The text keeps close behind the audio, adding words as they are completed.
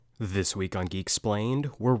This week on Geek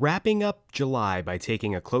Explained, we're wrapping up July by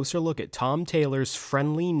taking a closer look at Tom Taylor's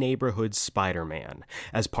Friendly Neighborhood Spider-Man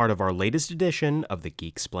as part of our latest edition of the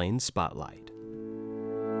Geek Explained Spotlight.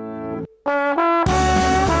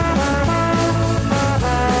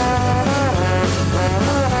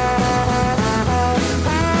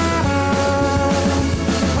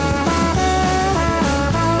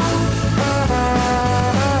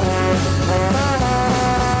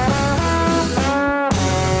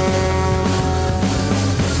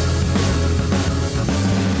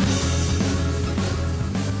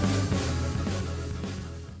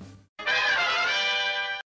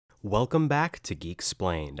 Welcome back to Geek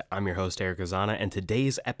Explained. I'm your host, Eric Ozana, and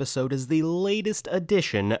today's episode is the latest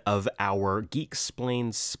edition of our Geek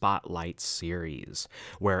Explained Spotlight series,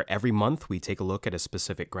 where every month we take a look at a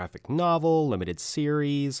specific graphic novel, limited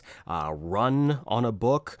series, run on a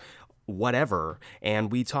book, whatever,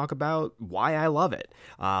 and we talk about why I love it.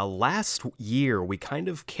 Last year, we kind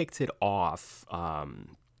of kicked it off,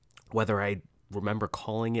 whether I remember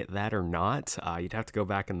calling it that or not. You'd have to go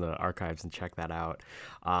back in the archives and check that out.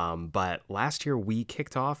 But last year we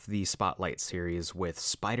kicked off the Spotlight series with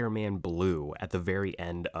Spider-Man Blue at the very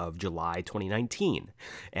end of July 2019.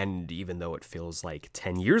 And even though it feels like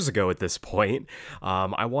 10 years ago at this point,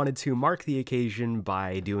 I wanted to mark the occasion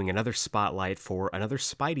by doing another Spotlight for another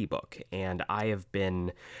Spidey book. And I have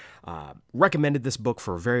been recommended this book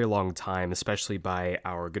for a very long time, especially by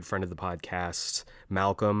our good friend of the podcast,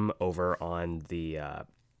 Malcolm, over on the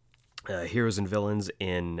Heroes and Villains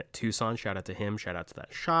in Tucson. Shout out to him. Shout out to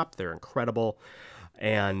that shop. They're incredible.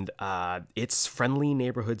 And it's Friendly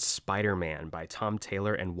Neighborhood Spider-Man by Tom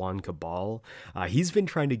Taylor and Juan Cabal. He's been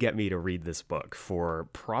trying to get me to read this book for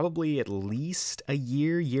probably at least a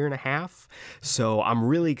year and a half. So I'm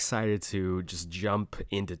really excited to just jump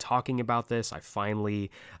into talking about this. I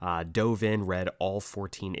finally dove in, read all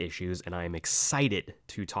 14 issues, and I'm excited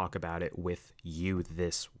to talk about it with you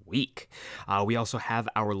this week. We also have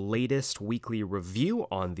our latest weekly review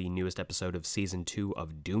on the newest episode of Season 2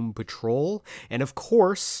 of Doom Patrol, and of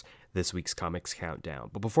course, this week's Comics Countdown.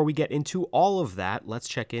 But before we get into all of that, let's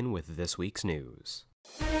check in with this week's news.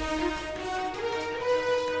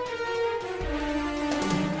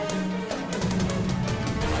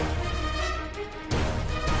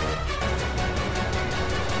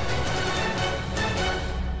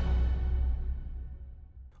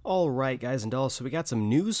 All right, guys and dolls, so we got some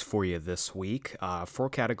news for you this week. 4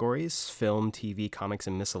 categories: film, TV, comics,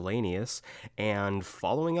 and miscellaneous. And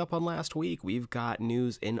following up on last week, we've got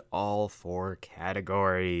news in all 4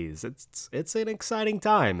 categories. It's an exciting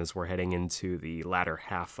time as we're heading into the latter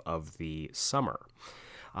half of the summer.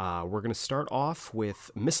 We're going to start off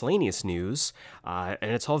with miscellaneous news, and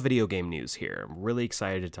it's all video game news here. I'm really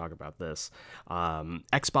excited to talk about this.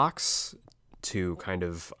 Xbox, to kind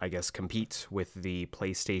of, I guess, compete with the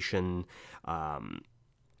PlayStation.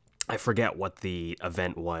 I forget what the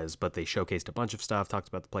event was, but they showcased a bunch of stuff, talked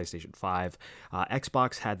about the PlayStation 5.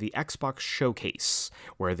 Xbox had the Xbox Showcase,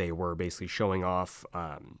 where they were basically showing off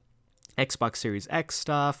Xbox Series X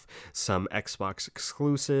stuff, some Xbox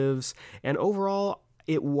exclusives, and overall,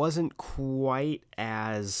 it wasn't quite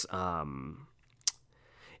as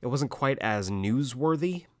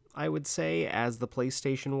newsworthy, I would say, as the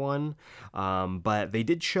PlayStation one, but they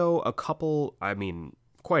did show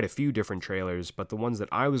quite a few different trailers, but the ones that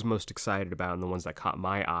I was most excited about and the ones that caught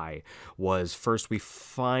my eye was, first, we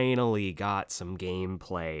finally got some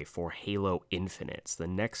gameplay for Halo Infinite. It's the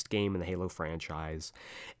next game in the Halo franchise,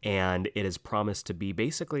 and it is promised to be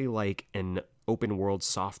basically like an open world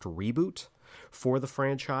soft reboot for the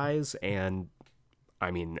franchise. And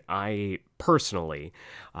I personally,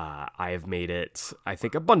 I have made it, I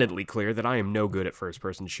think, abundantly clear that I am no good at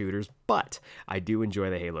first-person shooters, but I do enjoy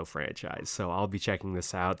the Halo franchise, so I'll be checking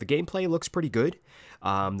this out. The gameplay looks pretty good.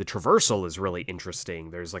 The traversal is really interesting.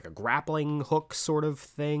 There's like a grappling hook sort of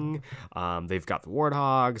thing. They've got the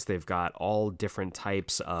warthogs. They've got all different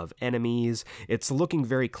types of enemies. It's looking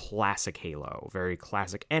very classic Halo. Very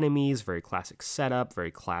classic enemies, very classic setup, very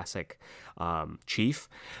classic Chief,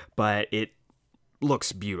 but it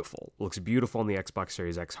looks beautiful. Looks beautiful on the Xbox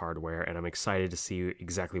Series X hardware, and I'm excited to see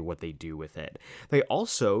exactly what they do with it. They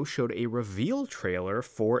also showed a reveal trailer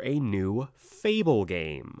for a new Fable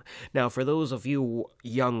game. Now, for those of you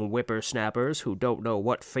young whippersnappers who don't know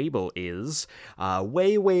what Fable is,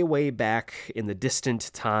 way back in the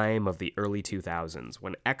distant time of the early 2000s,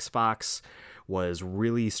 when Xbox was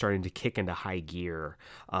really starting to kick into high gear,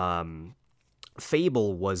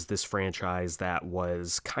 Fable was this franchise that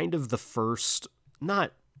was kind of the first,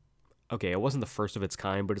 it wasn't the first of its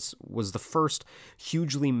kind, but it was the first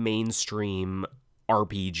hugely mainstream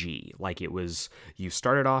RPG. Like, it was, you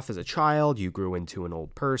started off as a child, you grew into an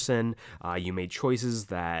old person, you made choices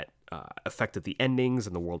that affected the endings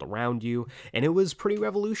and the world around you, and it was pretty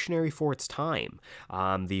revolutionary for its time.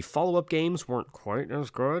 The follow-up games weren't quite as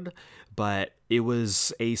good, but it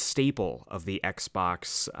was a staple of the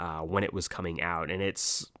Xbox when it was coming out, and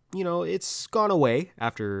it's gone away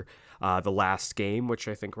after the last game, which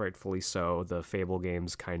I think rightfully so. The Fable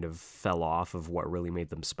games kind of fell off of what really made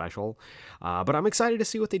them special. But I'm excited to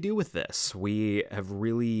see what they do with this. We don't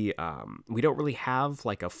really have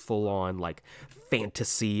like a full-on like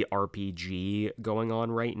fantasy RPG going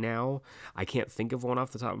on right now. I can't think of one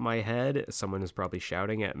off the top of my head. Someone is probably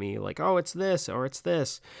shouting at me like, oh, it's this or it's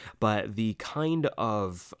this. But the kind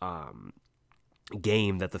of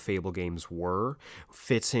game that the Fable games were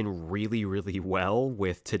fits in really, really well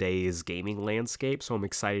with today's gaming landscape, so I'm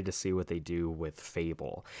excited to see what they do with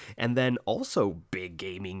Fable. And then also big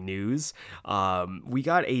gaming news, we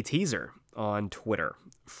got a teaser on Twitter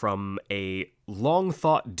from a long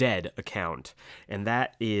thought dead account, and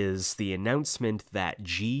that is the announcement that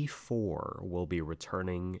G4 will be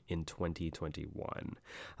returning in 2021.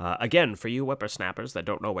 Again, for you whippersnappers that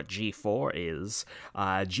don't know what G4 is,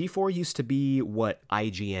 G4 used to be what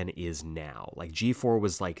IGN is now. Like, G4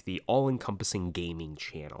 was like the all-encompassing gaming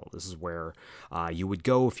channel. This is where you would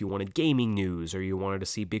go if you wanted gaming news, or you wanted to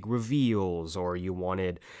see big reveals, or you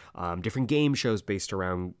wanted different game shows based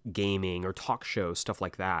around gaming, or talk shows, stuff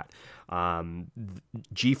like that.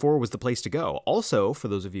 G4 was the place to go. Also, for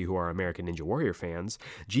those of you who are American Ninja Warrior fans,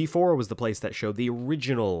 G4 was the place that showed the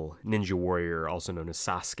original Ninja Warrior, also known as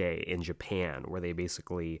Sasuke, in Japan, where they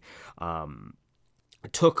basically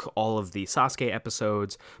took all of the Sasuke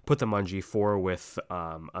episodes, put them on G4 with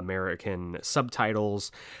American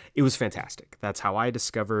subtitles. It was fantastic. That's how I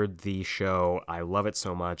discovered the show. I love it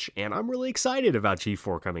so much, and I'm really excited about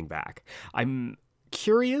G4 coming back. I'm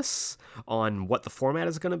curious on what the format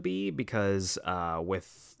is going to be, because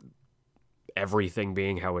with everything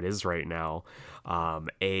being how it is right now,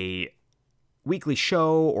 a weekly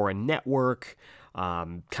show or a network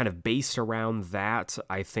kind of based around that,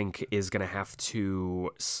 I think is going to have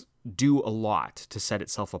to do a lot to set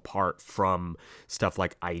itself apart from stuff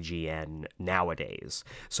like IGN nowadays.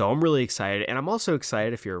 So I'm really excited, and I'm also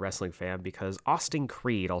excited if you're a wrestling fan, because Austin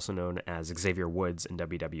Creed, also known as Xavier Woods in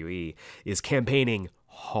WWE, is campaigning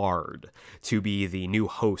hard to be the new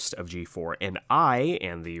host of G4, and I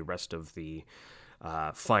and the rest of the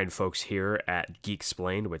fine folks here at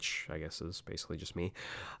Geeksplained, which I guess is basically just me,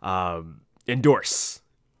 endorse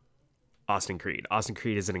Austin Creed. Austin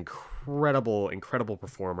Creed is an incredible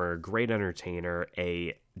performer, great entertainer,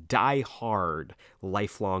 a die-hard,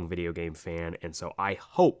 lifelong video game fan, and so I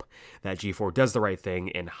hope that G4 does the right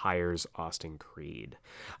thing and hires Austin Creed.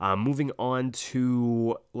 Moving on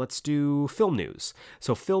to, let's do film news.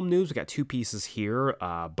 So film news, we got two pieces here,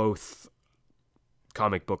 both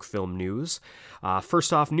comic book film news.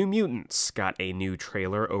 First off, New Mutants got a new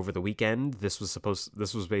trailer over the weekend. This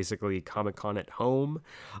was basically Comic-Con at home.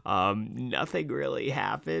 Nothing really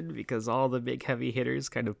happened because all the big heavy hitters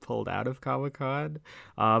kind of pulled out of Comic-Con.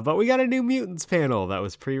 But we got a New Mutants panel that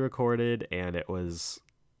was pre-recorded, and it was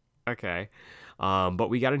okay. But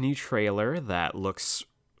we got a new trailer that looks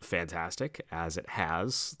fantastic, as it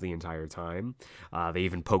has the entire time. They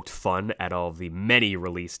even poked fun at all of the many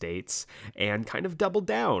release dates and kind of doubled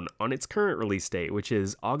down on its current release date, which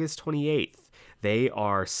is August 28th. They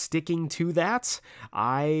are sticking to that.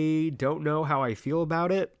 I don't know how I feel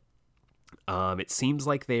about it. It seems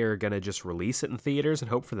like they are going to just release it in theaters and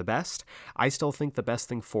hope for the best. I still think the best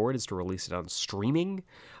thing for it is to release it on streaming,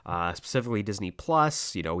 specifically Disney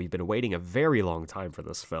Plus. You know, we've been waiting a very long time for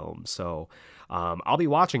this film, so I'll be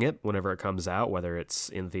watching it whenever it comes out, whether it's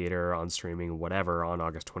in theater, on streaming, whatever, on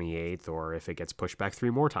August 28th, or if it gets pushed back 3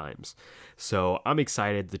 more times. So I'm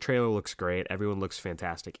excited. The trailer looks great. Everyone looks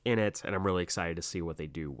fantastic in it, and I'm really excited to see what they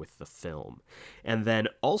do with the film. And then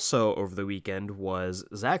also over the weekend was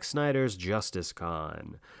Zack Snyder's Justice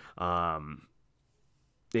Con.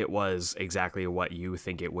 It was exactly what you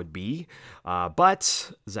think it would be,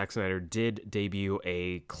 but Zack Snyder did debut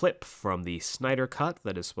a clip from the Snyder Cut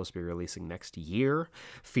that is supposed to be releasing next year,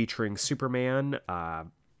 featuring Superman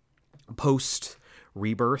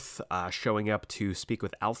post-rebirth showing up to speak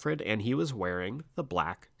with Alfred, and he was wearing the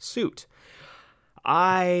black suit.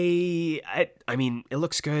 I mean, it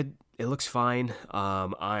looks good. It looks fine.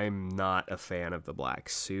 I'm not a fan of the black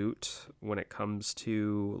suit when it comes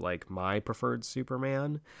to, like, my preferred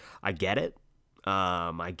Superman. I get it.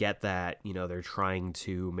 I get that, they're trying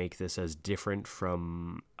to make this as different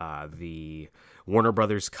from the Warner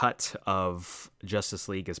Brothers cut of Justice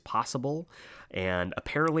League as possible. And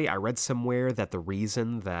apparently I read somewhere that the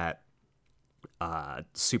reason that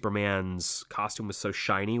Superman's costume was so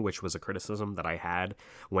shiny, which was a criticism that I had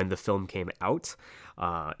when the film came out,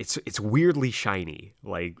 it's weirdly shiny,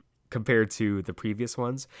 like, compared to the previous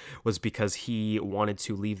ones, was because he wanted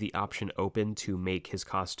to leave the option open to make his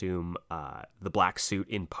costume the black suit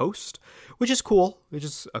in post, which is cool. It's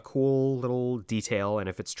just a cool little detail, and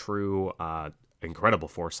if it's true, incredible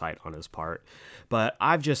foresight on his part. But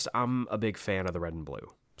I'm a big fan of the red and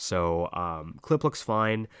blue. So clip looks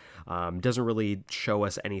fine. Doesn't really show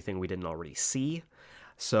us anything we didn't already see.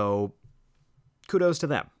 So kudos to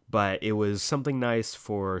them. But it was something nice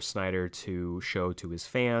for Snyder to show to his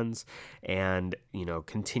fans and,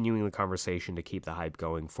 continuing the conversation to keep the hype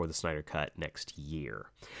going for the Snyder Cut next year.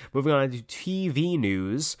 Moving on to TV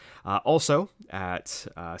news. Also at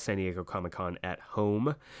San Diego Comic-Con at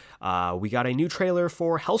home, we got a new trailer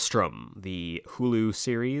for Hellstrom, the Hulu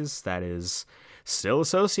series that is still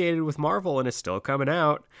associated with Marvel and is still coming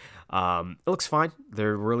out. It looks fine.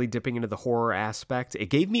 They're really dipping into the horror aspect. It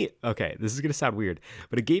gave me, okay, this is going to sound weird,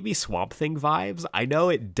 but it gave me Swamp Thing vibes. I know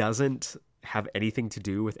it doesn't have anything to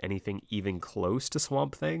do with anything even close to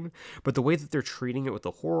Swamp Thing, but the way that they're treating it with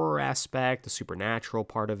the horror aspect, the supernatural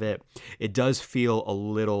part of it, it does feel a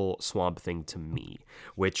little Swamp Thing to me,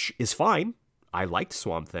 which is fine. I liked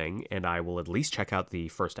Swamp Thing, and I will at least check out the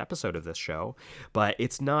first episode of this show, but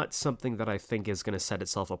it's not something that I think is going to set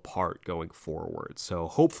itself apart going forward. So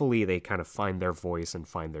hopefully they kind of find their voice and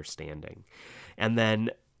find their standing. And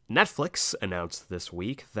then Netflix announced this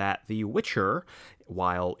week that The Witcher,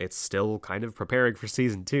 while it's still kind of preparing for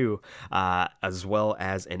season 2, as well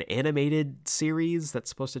as an animated series that's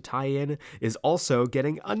supposed to tie in, is also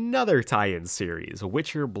getting another tie-in series.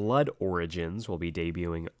 Witcher Blood Origins will be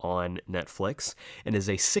debuting on Netflix and is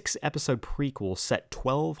a 6-episode prequel set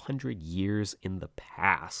 1,200 years in the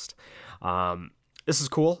past. This is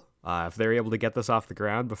cool. If they're able to get this off the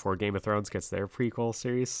ground before Game of Thrones gets their prequel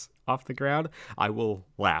series off the ground, I will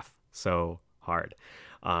laugh so hard.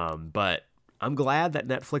 But I'm glad that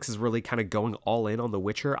Netflix is really kind of going all in on The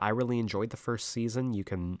Witcher. I really enjoyed the first season. You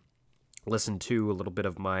can listen to a little bit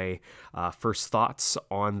of my first thoughts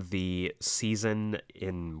on the season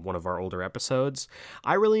in one of our older episodes.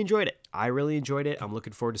 I really enjoyed it. I'm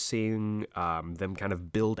looking forward to seeing them kind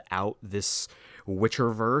of build out this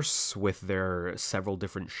Witcherverse with their several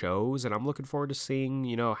different shows, and I'm looking forward to seeing,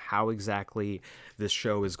 how exactly this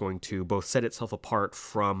show is going to both set itself apart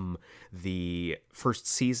from the first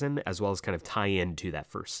season as well as kind of tie into that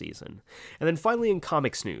first season. And then finally in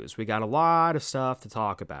comics news, we got a lot of stuff to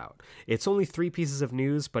talk about. It's only 3 pieces of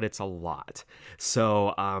news, but it's a lot.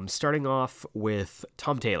 So starting off with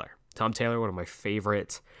Tom Taylor. Tom Taylor, one of my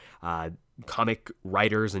favorite comic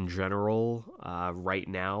writers in general right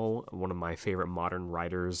now, one of my favorite modern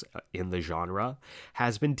writers in the genre,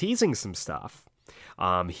 has been teasing some stuff.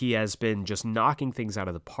 He has been just knocking things out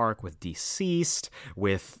of the park with Deceased,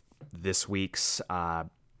 with this week's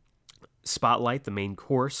Spotlight, the main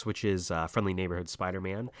course, which is Friendly Neighborhood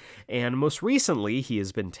Spider-Man. And most recently, he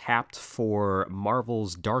has been tapped for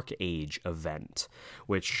Marvel's Dark Age event,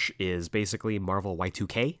 which is basically Marvel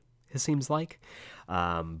Y2K, it seems like.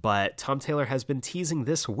 But Tom Taylor has been teasing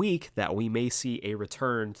this week that we may see a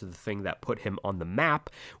return to the thing that put him on the map,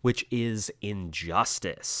 which is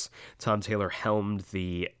Injustice. Tom Taylor helmed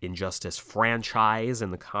the Injustice franchise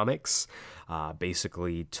in the comics,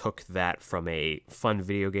 basically took that from a fun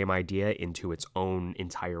video game idea into its own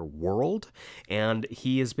entire world, and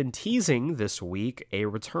he has been teasing this week a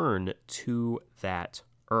return to that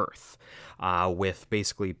Earth, with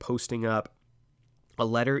basically posting up a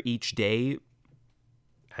letter each day,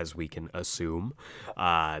 as we can assume,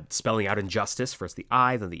 spelling out injustice, first the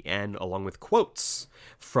I, then the N, along with quotes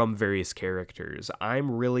from various characters. I'm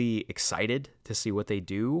really excited to see what they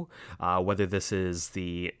do, whether this is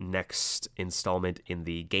the next installment in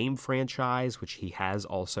the game franchise, which he has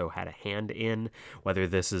also had a hand in, whether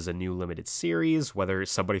this is a new limited series, whether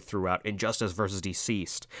somebody threw out Injustice versus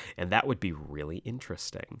Deceased, and that would be really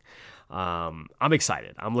interesting. I'm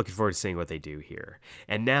excited. I'm looking forward to seeing what they do here.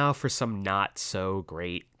 And now for some not so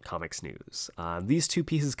great comics news. These 2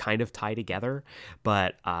 pieces kind of tie together,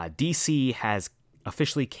 but DC has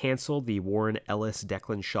officially canceled the Warren Ellis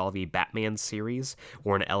Declan Shalvey Batman series.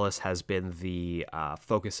 Warren Ellis has been the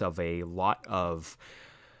focus of a lot of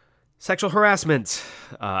sexual harassment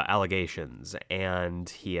allegations, and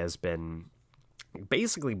he has been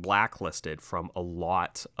basically blacklisted from a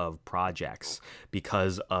lot of projects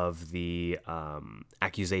because of the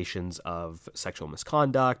accusations of sexual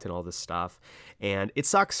misconduct and all this stuff. And it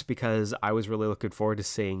sucks because I was really looking forward to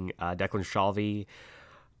seeing Declan Shalvey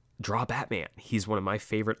draw Batman. He's one of my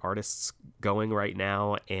favorite artists going right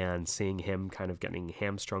now, and seeing him kind of getting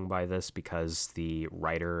hamstrung by this because the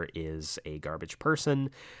writer is a garbage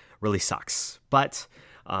person really sucks. But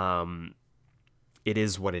it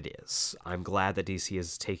is what it is. I'm glad that DC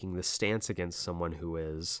is taking this stance against someone who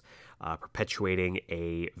is perpetuating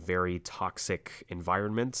a very toxic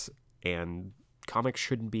environment, and comics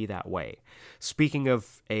shouldn't be that way. Speaking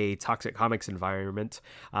of a toxic comics environment,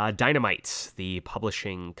 Dynamite, the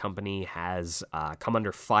publishing company, has come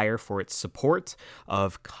under fire for its support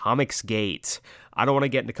of Comicsgate. I don't want to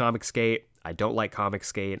get into Comicsgate. I don't like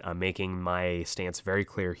Comicsgate. I'm making my stance very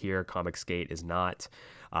clear here. Comicsgate is not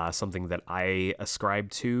something that I ascribe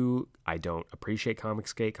to. I don't appreciate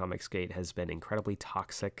Comicsgate. Comicsgate has been incredibly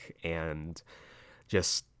toxic and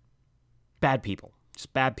just bad people.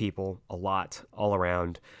 Just bad people, a lot, all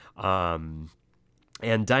around. And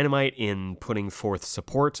Dynamite, in putting forth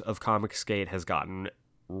support of Comicsgate, has gotten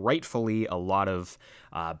rightfully a lot of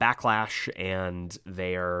backlash, and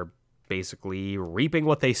they are basically reaping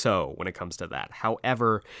what they sow when it comes to that.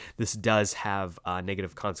 However, this does have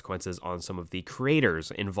negative consequences on some of the creators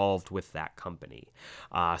involved with that company.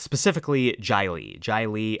 Specifically, Jai Lee. Jai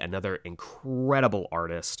Lee, another incredible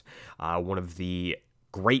artist, one of the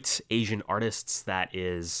great Asian artists that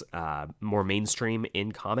is more mainstream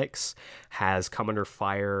in comics, has come under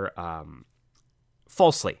fire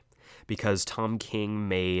falsely, because Tom King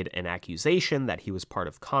made an accusation that he was part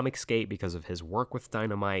of Comicsgate because of his work with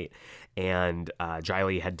Dynamite, and Jai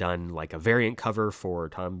Lee had done like a variant cover for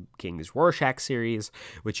Tom King's Rorschach series,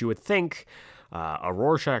 which you would think a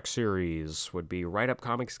Rorschach series would be right up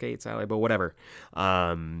Comicsgate's alley, but whatever.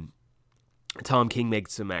 Tom King made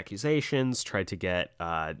some accusations, tried to get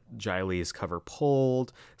Jai Lee's cover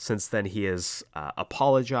pulled. Since then, he has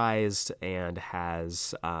apologized and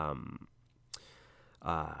has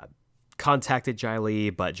contacted Jai Lee,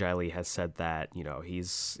 but Jai Lee has said that, you know,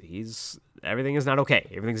 he's everything is not okay.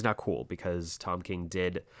 Everything's not cool because Tom King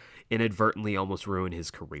did inadvertently almost ruin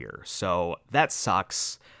his career. So that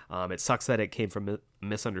sucks. It sucks that it came from a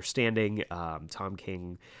misunderstanding. Tom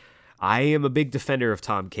King, I am a big defender of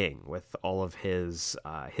Tom King with all of his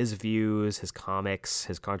views, his comics,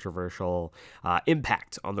 his controversial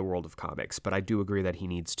impact on the world of comics. But I do agree that he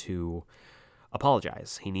needs to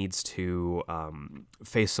apologize. He needs to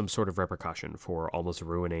face some sort of repercussion for almost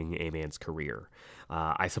ruining a man's career.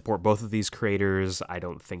 I support both of these creators. I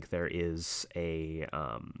don't think there is a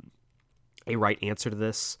right answer to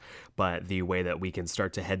this, but the way that we can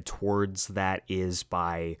start to head towards that is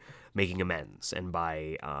by making amends and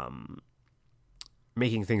by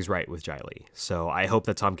making things right with Jai Lee. So I hope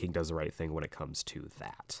that Tom King does the right thing when it comes to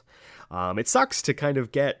that. It sucks to kind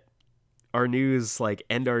of get our news,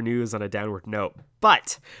 end our news on a downward note,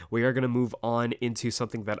 but we are going to move on into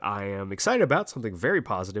something that I am excited about, something very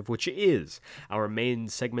positive, which is our main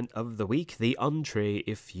segment of the week, the entree,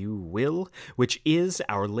 if you will, which is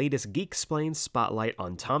our latest Geeksplained spotlight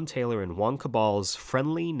on Tom Taylor and Juan Cabal's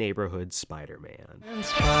Friendly Neighborhood Spider-Man.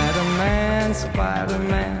 Spider-Man,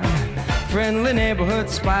 Spider-Man, Friendly Neighborhood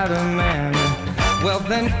Spider-Man.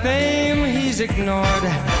 Wealth and fame he's ignored,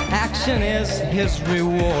 action is his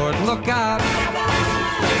reward. Look out,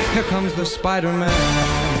 here comes the Spider-Man.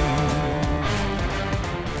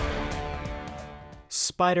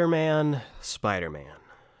 Spider-Man,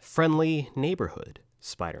 Friendly Neighborhood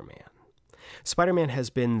Spider-Man. Spider-Man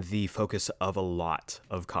has been the focus of a lot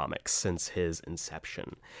of comics since his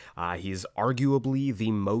inception. He's arguably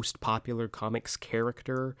the most popular comics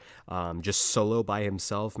character, just solo by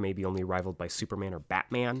himself, maybe only rivaled by Superman or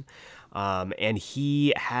Batman. And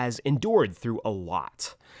he has endured through a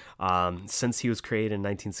lot. Since he was created in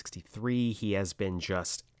 1963, he has been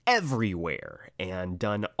just everywhere and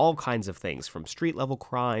done all kinds of things, from street level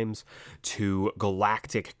crimes to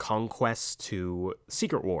galactic conquests to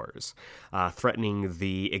secret wars, threatening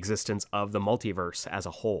the existence of the multiverse as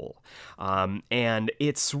a whole. And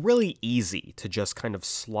it's really easy to just kind of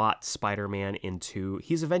slot Spider-Man into,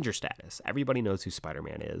 he's Avenger status. Everybody knows who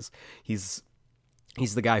Spider-Man is.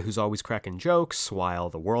 He's the guy who's always cracking jokes while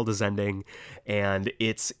the world is ending, and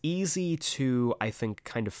it's easy to, I think,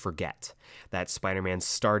 kind of forget that Spider-Man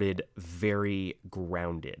started very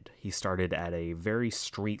grounded. He started at a very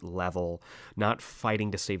street level, not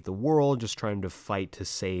fighting to save the world, just trying to fight to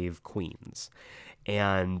save Queens.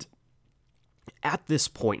 And at this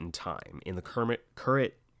point in time, in the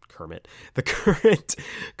current Kermit, the current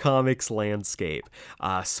comics landscape.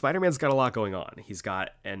 Spider-Man's got a lot going on. He's got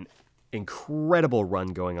an incredible run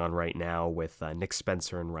going on right now with Nick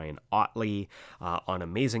Spencer and Ryan Ottley on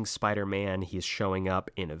Amazing Spider-Man. He's showing up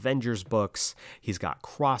in Avengers books. He's got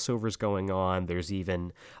crossovers going on. There's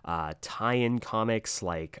even tie-in comics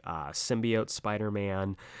like Symbiote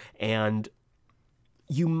Spider-Man. And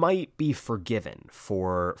you might be forgiven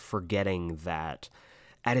for forgetting that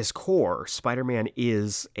at his core, Spider-Man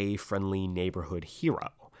is a friendly neighborhood hero.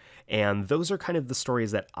 And those are kind of the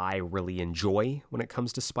stories that I really enjoy when it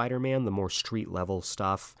comes to Spider-Man, the more street-level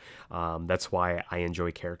stuff. That's why I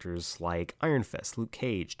enjoy characters like Iron Fist, Luke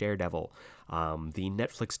Cage, Daredevil, the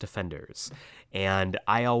Netflix Defenders. And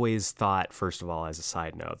I always thought, first of all, as a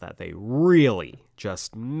side note, that they really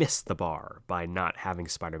just missed the bar by not having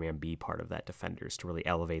Spider-Man be part of that Defenders to really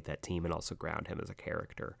elevate that team and also ground him as a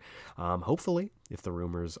character. Hopefully, if the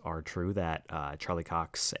rumors are true that Charlie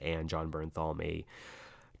Cox and Jon Bernthal may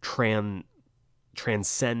transcend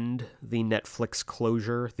the Netflix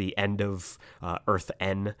closure, the end of Earth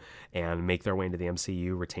N, and make their way into the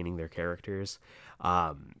MCU, retaining their characters.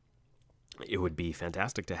 It would be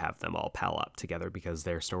fantastic to have them all pal up together because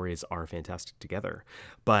their stories are fantastic together.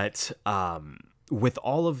 But with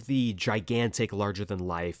all of the gigantic,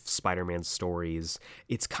 larger-than-life Spider-Man stories,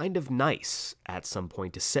 it's kind of nice at some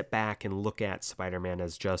point to sit back and look at Spider-Man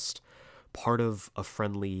as just part of a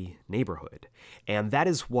friendly neighborhood. And that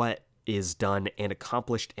is what is done and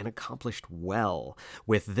accomplished well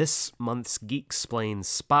with this month's Geeksplained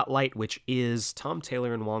Spotlight, which is Tom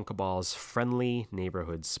Taylor and Juan Cabal's Friendly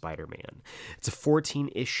Neighborhood Spider-Man. It's a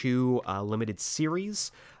 14-issue limited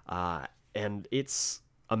series, and it's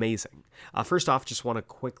amazing. First off, just want to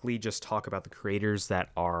quickly just talk about the creators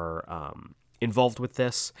that are involved with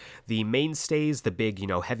this. The mainstays, the big,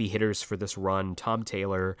 heavy hitters for this run, Tom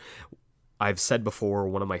Taylor, I've said before,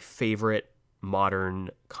 one of my favorite modern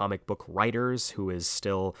comic book writers who is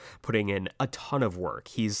still putting in a ton of work.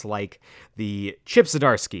 He's like the Chip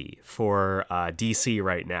Zdarsky for DC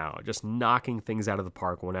right now, just knocking things out of the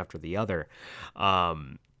park one after the other.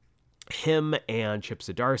 Him and Chip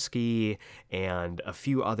Zdarsky and a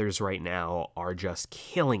few others right now are just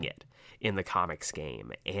killing it in the comics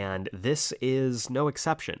game, and this is no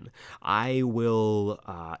exception. I will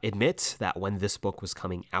admit that when this book was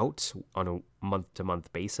coming out on a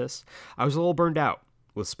month-to-month basis, I was a little burned out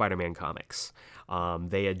with Spider-Man comics.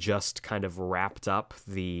 They had just kind of wrapped up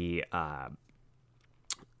the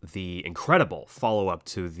incredible follow-up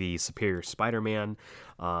to the Superior Spider-Man.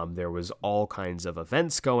 There was all kinds of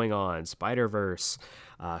events going on, Spider-Verse,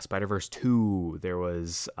 Spider-Verse 2, there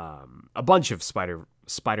was a bunch of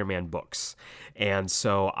Spider-Man books. And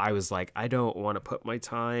so I was like, I don't want to put my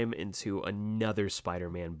time into another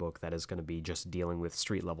Spider-Man book that is going to be just dealing with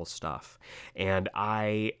street-level stuff. And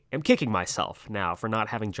I am kicking myself now for not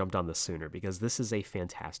having jumped on this sooner, because this is a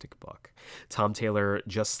fantastic book. Tom Taylor,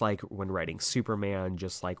 just like when writing Superman,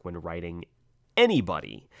 just like when writing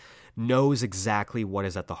anybody, knows exactly what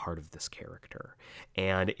is at the heart of this character.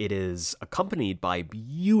 And it is accompanied by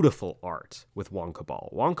beautiful art with Juan Cabal.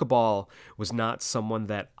 Juan Cabal was not someone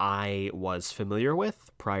that I was familiar with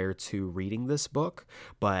prior to reading this book,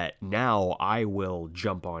 but now I will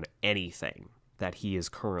jump on anything that he is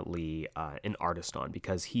currently an artist on,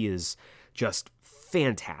 because he is just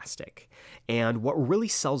fantastic. And what really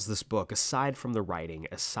sells this book, aside from the writing,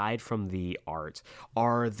 aside from the art,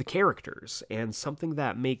 are the characters. And something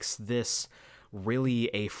that makes this really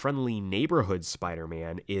a friendly neighborhood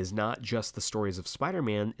Spider-Man is not just the stories of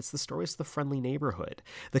Spider-Man, it's the stories of the friendly neighborhood.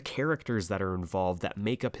 The characters that are involved that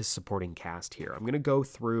make up his supporting cast here. I'm going to go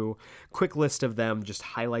through a quick list of them, just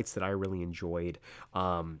highlights that I really enjoyed.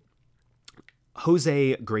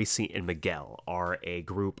 Jose, Gracie, and Miguel are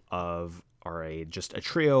just a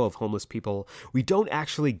trio of homeless people. We don't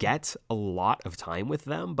actually get a lot of time with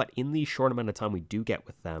them, but in the short amount of time we do get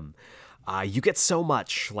with them, you get so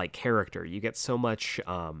much like character, you get so much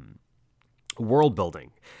world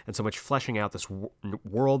building and so much fleshing out. This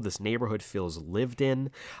world, this neighborhood feels lived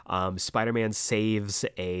in. Spider-Man saves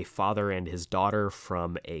a father and his daughter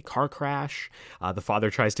from a car crash. The father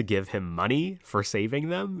tries to give him money for saving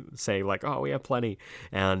them, saying like, oh, we have plenty.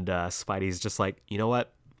 And Spidey's just like, you know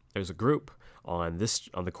what? There's a group on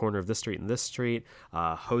the corner of this street and this street.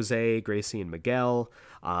 Jose, Gracie, and Miguel.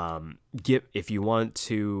 If you want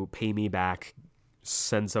to pay me back,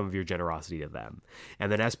 send some of your generosity to them.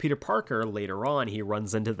 And then as Peter Parker, later on, he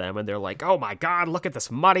runs into them and they're like, oh my God, look at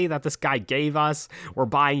this money that this guy gave us. We're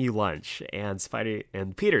buying you lunch. And Spidey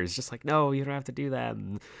and Peter's just like, no, you don't have to do that.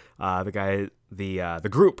 And the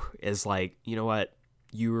group is like, you know what?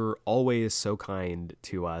 You're always so kind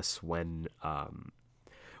to us when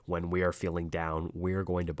when we are feeling down, we're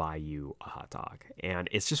going to buy you a hot dog. And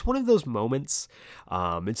it's just one of those moments.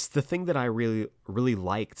 It's the thing that I really, really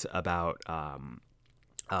liked about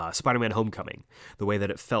Spider-Man Homecoming, the way that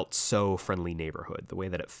it felt so friendly neighborhood, the way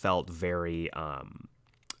that it felt very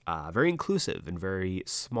very inclusive and very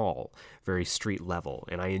small, very street level,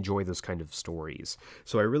 and I enjoy those kind of stories.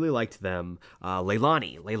 So I really liked them.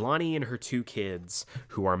 Leilani and her two kids,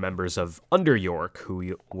 who are members of Under York,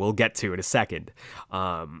 who we'll get to in a second,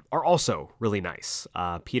 are also really nice.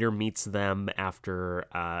 Peter meets them after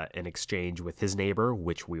an exchange with his neighbor,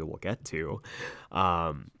 which we will get to,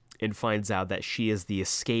 and finds out that she is the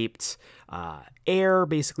escaped heir,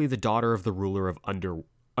 basically the daughter of the ruler of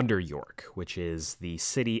Under York, which is the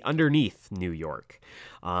city underneath New York.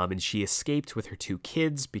 And she escaped with her two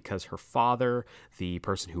kids because her father, the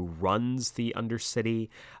person who runs the Undercity,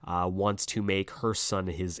 wants to make her son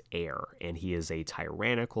his heir. And he is a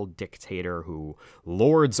tyrannical dictator who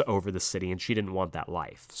lords over the city, and she didn't want that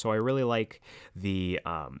life. So I really like the,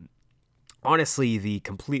 honestly, the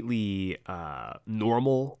completely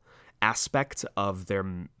normal aspect of their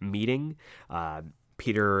meeting.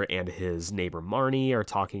 Peter and his neighbor Marnie are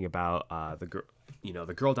talking about the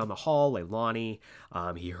girl down the hall, Leilani.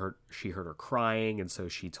 She heard her crying, and so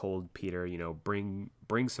she told Peter, bring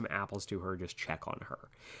some apples to her, just check on her.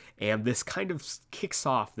 And this kind of kicks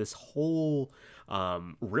off this whole,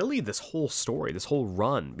 this whole story, this whole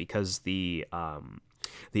run, because the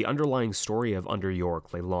underlying story of Under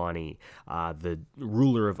York, Leilani, the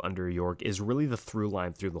ruler of Under York, is really the through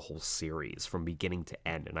line through the whole series from beginning to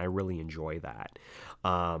end, and I really enjoy that.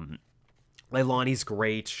 Leilani's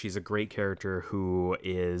great. She's a great character who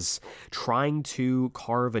is trying to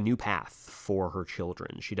carve a new path for her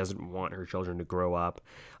children. She doesn't want her children to grow up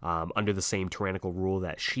under the same tyrannical rule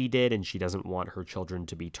that she did, and she doesn't want her children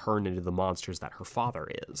to be turned into the monsters that her father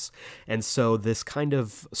is. And so this kind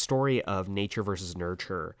of story of nature versus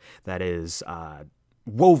nurture that is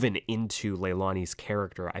woven into Leilani's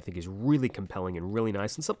character, I think, is really compelling and really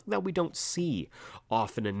nice, and something that we don't see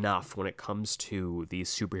often enough when it comes to these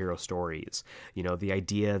superhero stories. The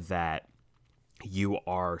idea that you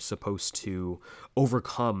are supposed to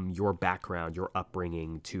overcome your background, your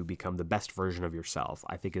upbringing, to become the best version of yourself,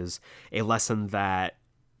 I think is a lesson that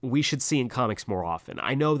we should see in comics more often.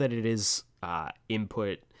 I know that it is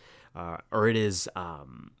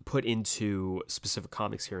put into specific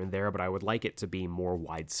comics here and there, but I would like it to be more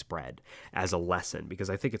widespread as a lesson, because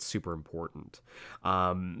I think it's super important.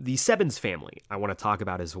 The Sebbins family I want to talk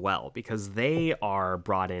about as well, because they are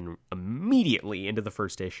brought in immediately into the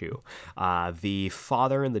first issue. The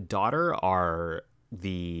father and the daughter are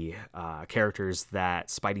the characters that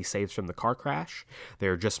Spidey saves from the car crash.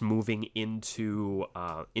 They're just moving into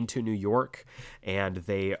New York, and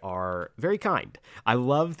they are very kind. I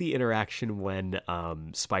love the interaction when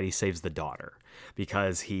Spidey saves the daughter,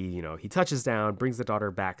 because he touches down, brings the daughter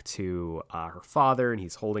back to her father, and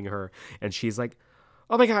he's holding her, and she's like,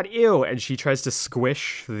 "Oh my god, ew!" And she tries to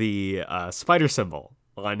squish the spider symbol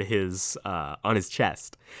on his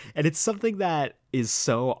chest, and it's something that is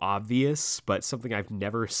so obvious, but something I've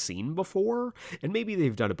never seen before. And maybe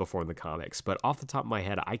they've done it before in the comics, but off the top of my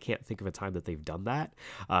head, I can't think of a time that they've done that.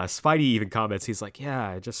 Spidey even comments, he's like,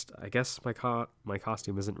 "Yeah, I guess my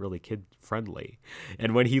costume isn't really kid friendly."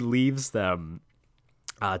 And when he leaves them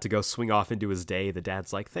to go swing off into his day, the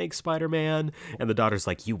dad's like, "Thanks, Spider-Man," and the daughter's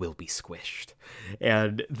like, "You will be squished."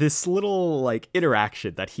 And this little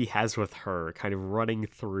interaction that he has with her, kind of running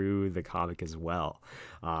through the comic as well,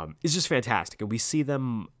 is just fantastic. And we see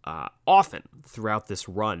them often throughout this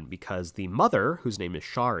run, because the mother, whose name is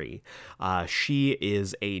Shari, she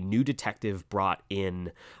is a new detective brought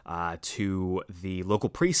in to the local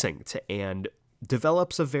precinct, and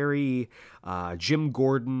develops a very Jim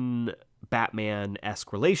Gordon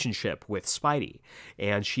Batman-esque relationship with Spidey.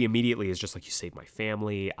 And she immediately is just like, "You saved my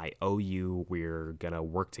family, I owe you, we're gonna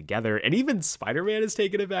work together." And even Spider-Man is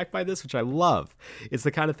taken aback by this, which I love. It's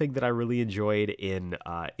the kind of thing that I really enjoyed in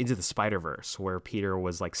Into the Spider-Verse, where Peter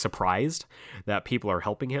was surprised that people are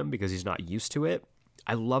helping him because he's not used to it.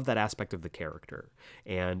 I love that aspect of the character.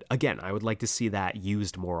 And again, I would like to see that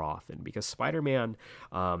used more often, because Spider-Man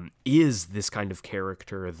is this kind of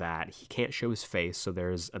character that he can't show his face, so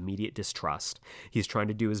there's immediate distrust. He's trying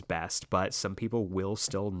to do his best, but some people will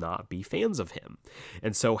still not be fans of him.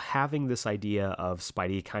 And so having this idea of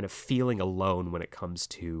Spidey kind of feeling alone when it comes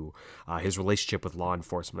to his relationship with law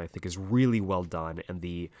enforcement, I think is really well done. And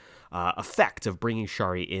the effect of bringing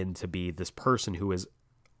Shari in to be this person who is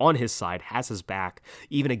on his side, has his back,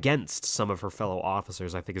 even against some of her fellow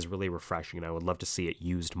officers, I think is really refreshing, and I would love to see it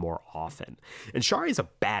used more often. And Shari's a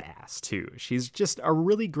badass, too. She's just a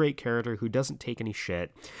really great character who doesn't take any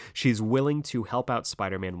shit. She's willing to help out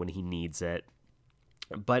Spider-Man when he needs it,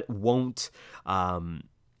 but won't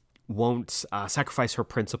sacrifice her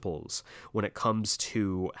principles when it comes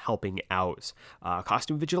to helping out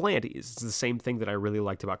costume vigilantes. It's the same thing that I really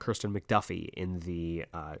liked about Kirsten McDuffie in the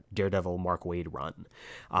Daredevil Mark Waid run.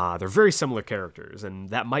 They're very similar characters, and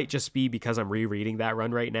that might just be because I'm rereading that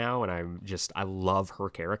run right now, and I love her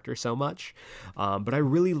character so much. But I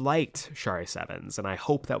really liked Shari Sevens, and I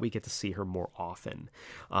hope that we get to see her more often.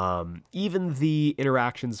 Even the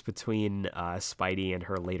interactions between Spidey and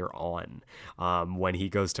her later on, when he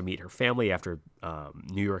goes to meet her family after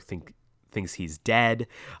New York thinks he's dead.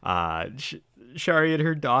 Shari and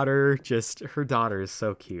her daughter is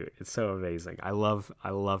so cute. It's so amazing. I love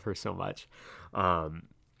her so much.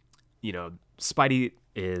 Spidey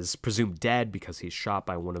is presumed dead because he's shot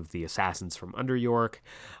by one of the assassins from Under York.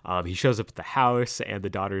 He shows up at the house, and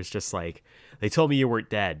the daughter's just like, "They told me you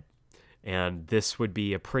weren't dead," and this would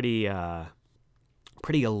be a pretty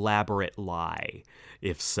elaborate lie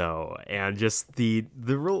if so. And just the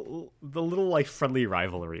little like friendly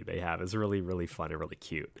rivalry they have is really, really fun and really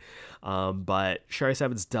cute. But Shari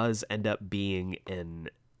Sevens does end up being an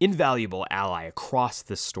invaluable ally across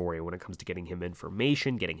this story when it comes to getting him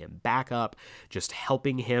information, getting him backup, just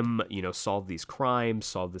helping him, solve these crimes,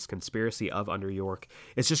 solve this conspiracy of Under York.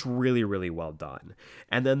 It's just really, really well done.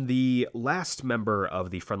 And then the last member of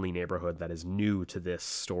the friendly neighborhood that is new to this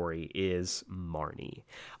story is Marnie.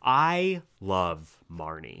 I love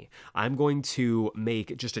Marnie. I'm going to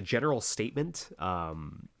make just a general statement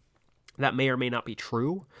that may or may not be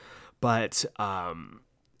true, but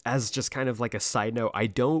as just kind of like a side note, I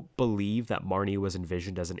don't believe that Marnie was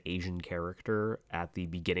envisioned as an Asian character at the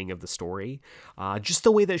beginning of the story. Just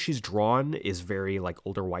the way that she's drawn is very like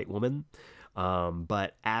older white woman.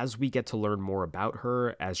 But as we get to learn more about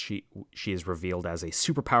her, as she is revealed as a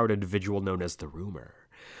superpowered individual known as the Rumor.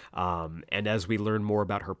 And as we learn more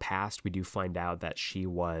about her past, we do find out that she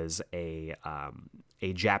was a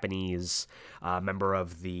Japanese member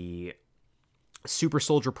of the Super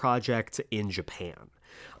Soldier Project in Japan.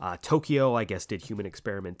 Tokyo, I guess, did human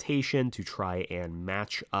experimentation to try and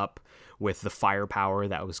match up with the firepower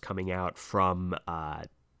that was coming out from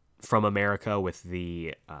America with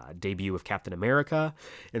the debut of Captain America.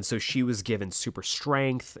 And so she was given super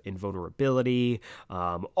strength, invulnerability,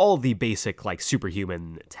 all the basic like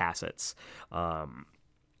superhuman tacits.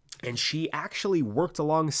 And she actually worked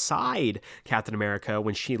alongside Captain America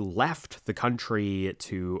when she left the country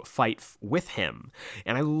to fight with him.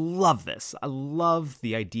 And I love this. I love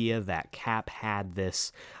the idea that Cap had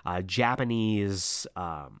this Japanese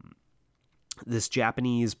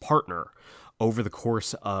partner over the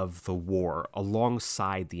course of the war,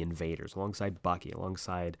 alongside the invaders, alongside Bucky,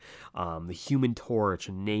 alongside the Human Torch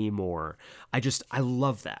and Namor. I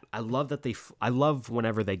love that. I love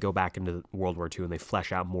whenever they go back into World War II and they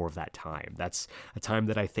flesh out more of that time. That's a time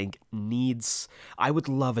that I think needs. I would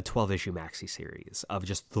love a 12-issue maxi series of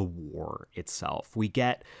just the war itself. We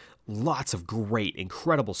get lots of great,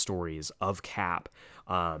 incredible stories of Cap.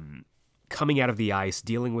 Coming out of the ice,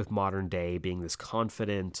 dealing with modern day, being this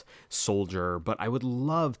confident soldier, but I would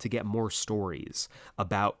love to get more stories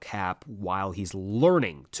about Cap while he's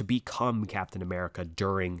learning to become Captain America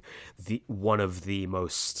during one of the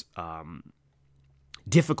most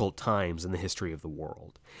difficult times in the history of the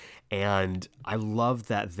world. And I love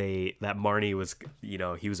that Marnie was,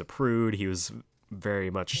 he was a prude, he was very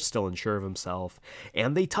much still unsure of himself,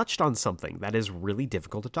 and they touched on something that is really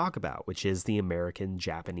difficult to talk about, which is the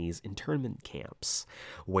American-Japanese internment camps,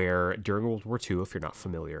 where during World War II, if you're not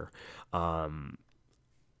familiar,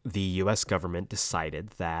 the U.S. government decided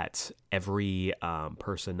that every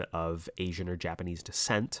person of Asian or Japanese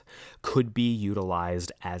descent could be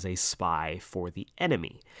utilized as a spy for the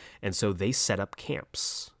enemy, and so they set up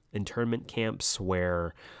camps, internment camps,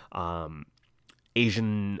 where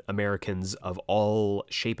Asian Americans of all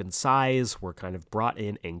shape and size were kind of brought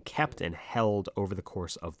in and kept and held over the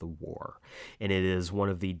course of the war. And it is one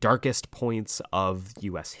of the darkest points of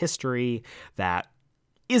U.S. history that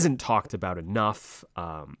isn't talked about enough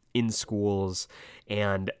in schools.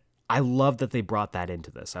 And I love that they brought that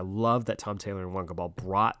into this. I love that Tom Taylor and Wonka Ball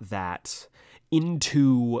brought that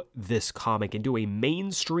into this comic, into a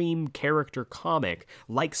mainstream character comic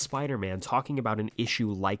like Spider-Man, talking about an issue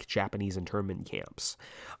like Japanese internment camps.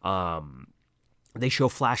 They show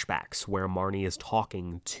flashbacks where Marnie is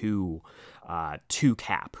talking to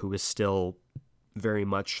Cap, who is still very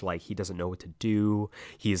much like he doesn't know what to do.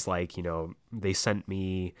 He's like, they sent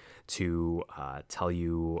me to tell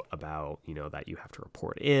you about, that you have to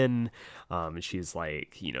report in. And she's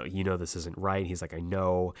like, this isn't right. He's like, I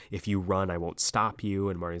know. If you run, I won't stop you.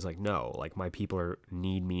 And Marty's like, no, like my people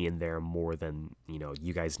need me in there more than,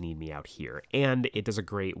 you guys need me out here. And it does a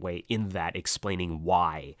great way in that explaining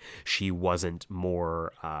why she wasn't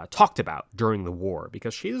more talked about during the war,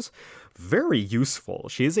 because she's very useful.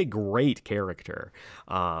 She is a great character.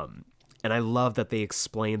 And I love that they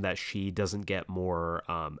explain that she doesn't get more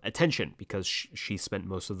attention because she spent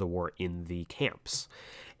most of the war in the camps.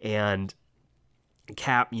 And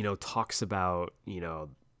Cap, talks about, and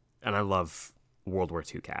I love World War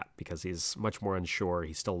II Cap because he's much more unsure.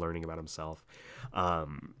 He's still learning about himself.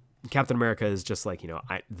 Captain America is just like,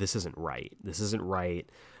 this isn't right. This isn't right.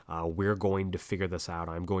 We're going to figure this out.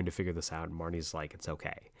 I'm going to figure this out. And Marty's like, it's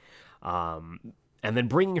okay. And then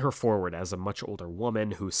bringing her forward as a much older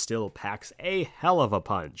woman who still packs a hell of a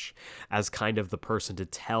punch as kind of the person to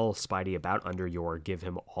tell Spidey about Underyork, give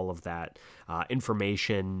him all of that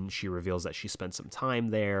information. She reveals that she spent some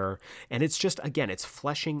time there. And it's just, again, it's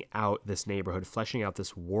fleshing out this neighborhood, fleshing out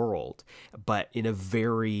this world, but in a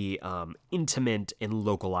very intimate and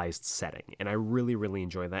localized setting. And I really, really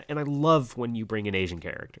enjoy that. And I love when you bring in Asian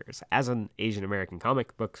characters. As an Asian American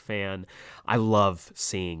comic book fan, I love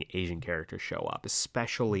seeing Asian characters show up,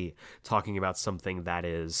 especially talking about something that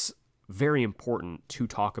is very important to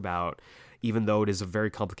talk about, even though it is a very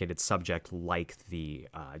complicated subject like the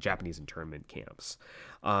Japanese internment camps.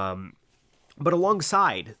 But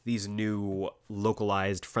alongside these new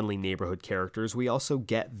localized friendly neighborhood characters, we also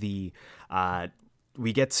get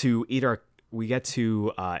we get to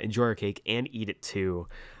enjoy our cake and eat it too.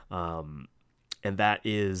 And that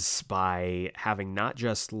is by having not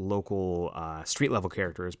just local street level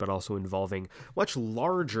characters, but also involving much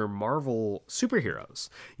larger Marvel superheroes.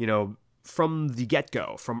 From the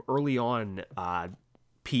get-go, from early on,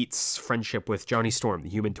 Pete's friendship with Johnny Storm, the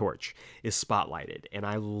Human Torch, is spotlighted. And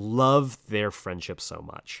I love their friendship so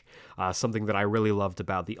much. Something that I really loved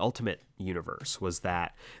about the Ultimate Universe was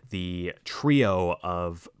that the trio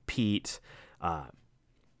of Pete,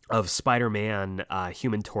 of Spider-Man,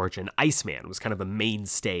 Human Torch, and Iceman was kind of a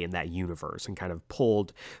mainstay in that universe and kind of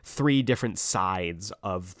pulled three different sides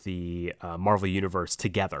of the Marvel Universe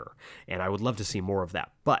together. And I would love to see more of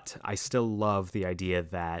that. But I still love the idea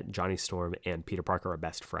that Johnny Storm and Peter Parker are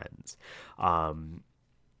best friends.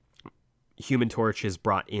 Human Torch is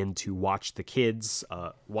brought in to watch the kids,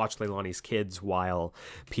 watch Leilani's kids while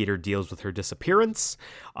Peter deals with her disappearance.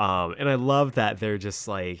 And I love that they're just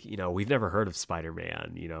like, we've never heard of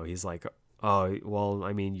Spider-Man. He's like, oh, well,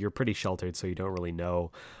 I mean, you're pretty sheltered, so you don't really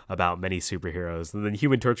know about many superheroes. And then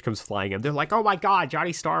Human Torch comes flying in. They're like, oh my God,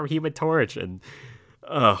 Johnny Storm, Human Torch. And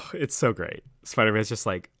it's so great. Spider-Man's just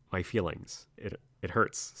like, my feelings. It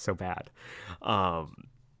hurts so bad.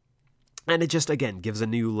 And it just, again, gives a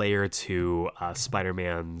new layer to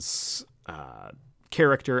Spider-Man's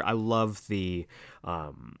character. I love the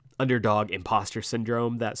underdog imposter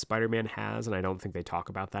syndrome that Spider-Man has, and I don't think they talk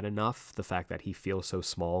about that enough. The fact that he feels so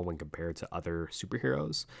small when compared to other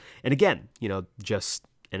superheroes. And again,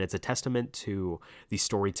 and it's a testament to the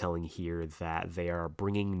storytelling here that they are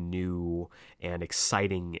bringing new and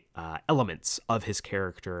exciting elements of his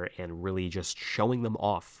character and really just showing them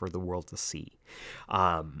off for the world to see.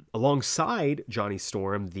 Alongside Johnny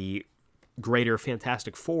Storm, the greater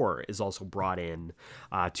Fantastic Four is also brought in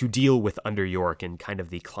to deal with Underyork and kind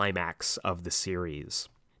of the climax of the series.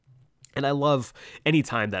 And I love any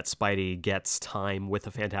time that Spidey gets time with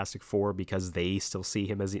the Fantastic Four because they still see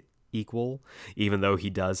him as equal, even though he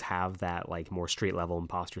does have that like more street level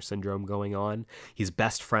imposter syndrome going on. He's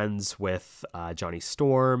best friends with Johnny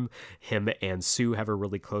Storm. Him and Sue have a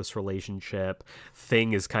really close relationship.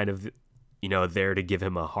 Thing is kind of there to give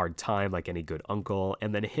him a hard time like any good uncle.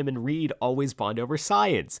 And then him and Reed always bond over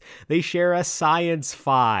science. They share a Science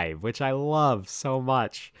 5, which I love so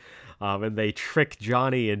much. And they trick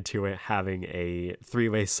Johnny into it having a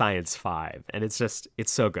 3-way Science 5. And it's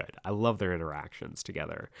so good. I love their interactions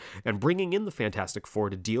together. And bringing in the Fantastic Four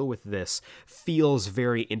to deal with this feels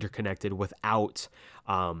very interconnected without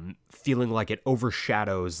feeling like it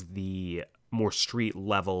overshadows the more street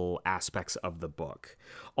level aspects of the book.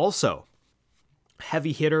 Also,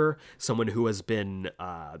 heavy hitter, someone who has been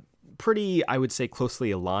pretty, I would say,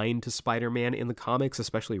 closely aligned to Spider-Man in the comics,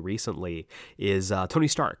 especially recently, is Tony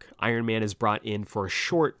Stark. Iron Man is brought in for a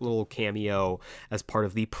short little cameo as part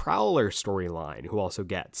of the Prowler storyline, who also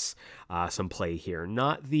gets some play here.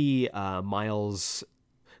 Not Miles's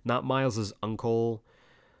uncle.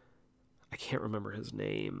 I can't remember his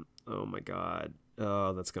name. Oh my God.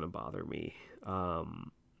 Oh, that's going to bother me.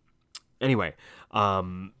 Anyway,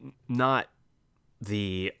 not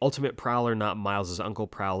the Ultimate Prowler, not Miles's Uncle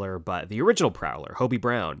Prowler, but the original Prowler, Hobie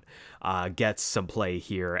Brown, gets some play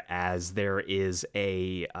here, as there is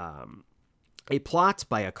a plot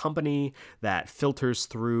by a company that filters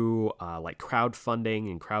through like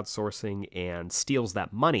crowdfunding and crowdsourcing and steals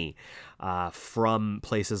that money from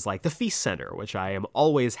places like the Feast Center, which I am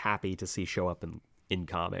always happy to see show up in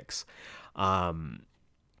comics.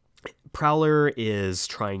 Prowler is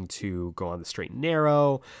trying to go on the straight and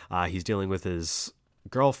narrow. He's dealing with his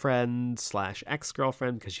girlfriend /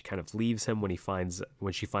 ex-girlfriend, because she kind of leaves him when she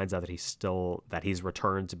finds out that he's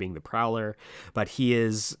returned to being the Prowler. But he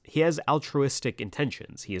has altruistic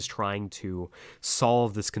intentions. He is trying to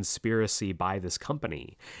solve this conspiracy by this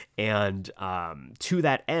company, and to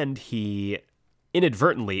that end, he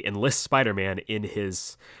inadvertently enlists Spider-Man in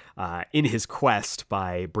his quest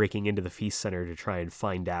by breaking into the Feast Center to try and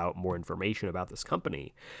find out more information about this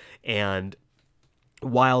company. And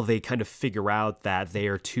while they kind of figure out that they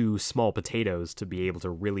are too small potatoes to be able to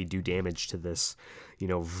really do damage to this,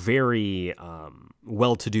 very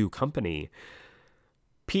well-to-do company,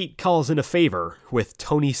 Pete calls in a favor with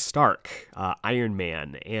Tony Stark, Iron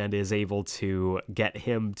Man, and is able to get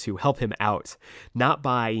him to help him out, not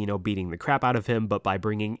by, beating the crap out of him, but by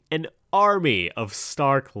bringing an army of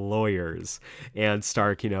Stark lawyers. And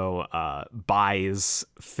Stark, buys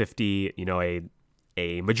 50,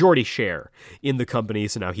 a majority share in the company,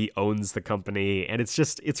 so now he owns the company, and it's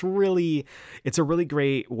a really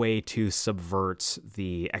great way to subvert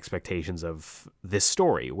the expectations of this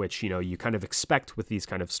story, which you kind of expect with these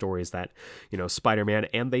kind of stories that Spider-Man,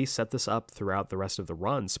 and they set this up throughout the rest of the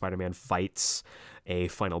run. Spider-Man fights a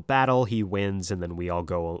final battle, he wins, and then we all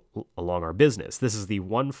go along our business. This is the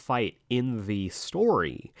one fight in the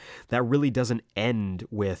story that really doesn't end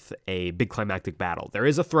with a big climactic battle. There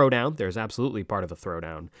is a throwdown. There's absolutely part of a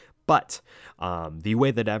throwdown. But the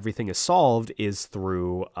way that everything is solved is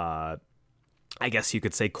through I guess you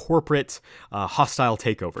could say corporate hostile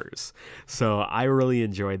takeovers. So I really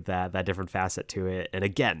enjoyed that different facet to it. And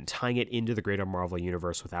again, tying it into the greater Marvel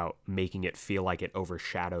universe without making it feel like it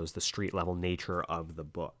overshadows the street level nature of the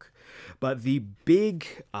book. But the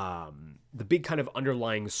big kind of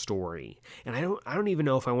underlying story, and I don't even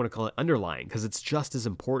know if I want to call it underlying, because it's just as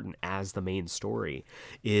important as the main story,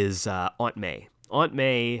 is Aunt May. Aunt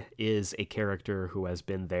May is a character who has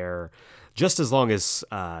been there just as long as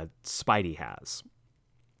Spidey has.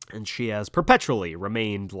 And she has perpetually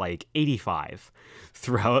remained like 85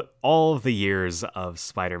 throughout all of the years of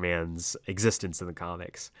Spider-Man's existence in the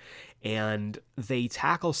comics. And they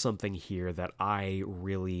tackle something here that I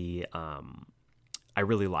really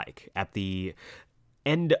like. At the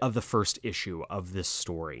end of the first issue of this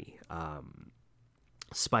story,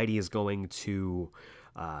 Spidey is going to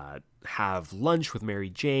have lunch with Mary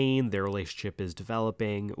Jane. Their relationship is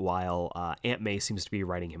developing while Aunt May seems to be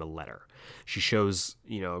writing him a letter. She shows,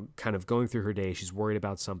 kind of going through her day, she's worried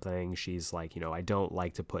about something. She's like, I don't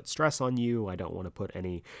like to put stress on you. I don't want to put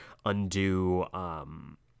any undue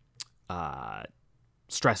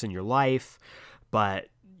stress in your life. But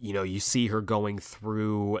you see her going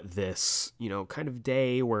through this, kind of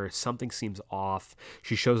day where something seems off.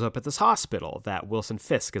 She shows up at this hospital that Wilson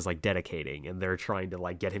Fisk is like dedicating, and they're trying to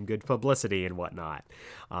like get him good publicity and whatnot.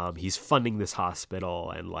 He's funding this hospital,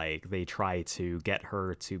 and like they try to get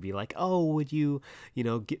her to be like, oh, would you,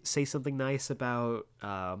 say something nice about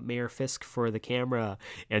Mayor Fisk for the camera?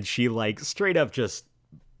 And she like straight up just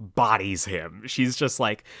bodies him. She's just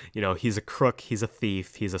like, he's a crook, he's a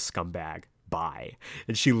thief, he's a scumbag. Bye.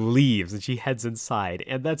 And she leaves and she heads inside.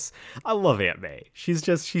 And I love Aunt May. She's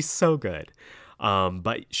so good.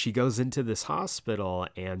 But she goes into this hospital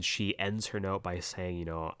and she ends her note by saying,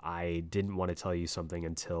 I didn't want to tell you something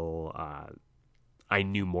until I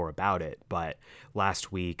knew more about it. But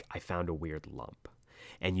last week I found a weird lump.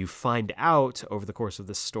 And you find out over the course of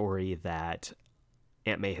this story that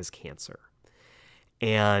Aunt May has cancer.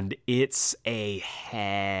 And it's a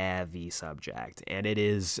heavy subject. And it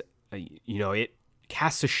is, it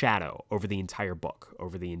casts a shadow over the entire book,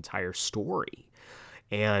 over the entire story.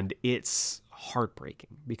 And it's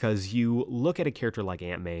heartbreaking because you look at a character like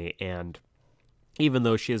Aunt May, and even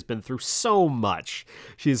though she has been through so much,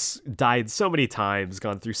 she's died so many times,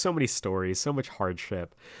 gone through so many stories, so much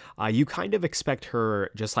hardship, you kind of expect her,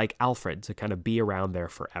 just like Alfred, to kind of be around there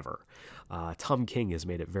forever. Tom King has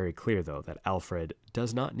made it very clear, though, that Alfred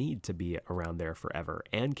does not need to be around there forever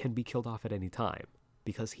and can be killed off at any time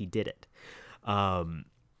because he did it.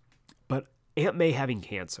 But Aunt May having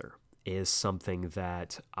cancer is something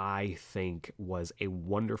that I think was a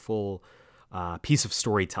wonderful piece of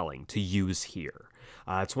storytelling to use here.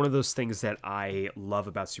 It's one of those things that I love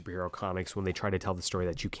about superhero comics when they try to tell the story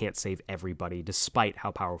that you can't save everybody despite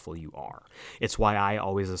how powerful you are. It's why I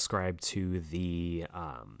always ascribe to the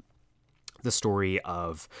story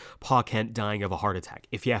of Pa Kent dying of a heart attack,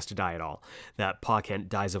 if he has to die at all, that Pa Kent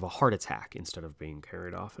dies of a heart attack instead of being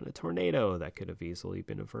carried off in a tornado that could have easily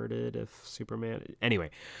been averted if Superman... Anyway,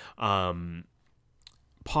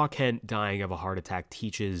 Pa Kent dying of a heart attack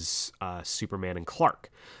teaches Superman and Clark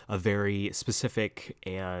a very specific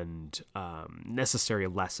and necessary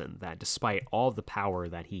lesson that despite all the power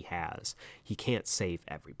that he has, he can't save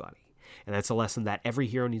everybody. And that's a lesson that every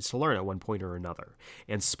hero needs to learn at one point or another.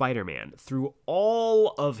 And Spider-Man, through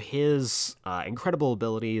all of his incredible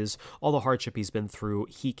abilities, all the hardship he's been through,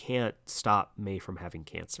 he can't stop May from having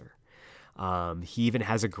cancer. He even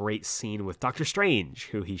has a great scene with Doctor Strange,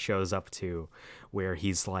 who he shows up to, where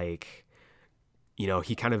he's like, you know,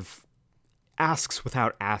 he kind of asks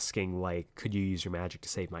without asking, like, could you use your magic to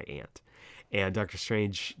save my aunt? And Doctor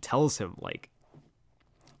Strange tells him, like,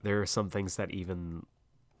 there are some things that even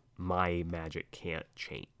my magic can't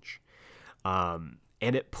change. And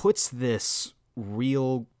it puts this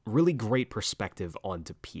really great perspective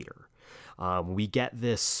onto Peter. We get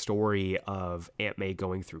this story of Aunt May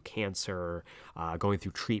going through cancer, going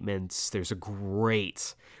through treatments. There's a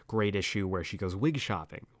great issue where she goes wig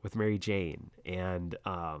shopping with Mary Jane. And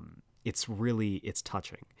it's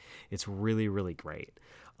touching. It's really, really great.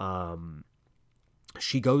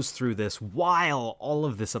 She goes through this while all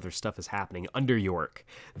of this other stuff is happening under York,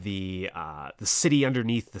 the city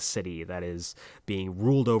underneath the city that is being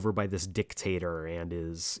ruled over by this dictator and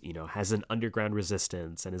is, you know, has an underground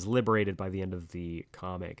resistance and is liberated by the end of the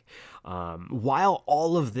comic. While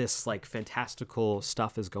all of this like fantastical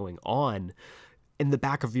stuff is going on in the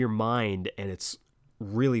back of your mind, and it's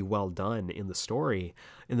really well done in the story,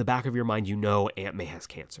 in the back of your mind, you know, Aunt May has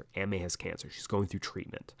cancer. Aunt May has cancer. She's going through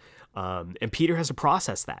treatment. And Peter has to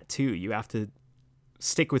process that too. You have to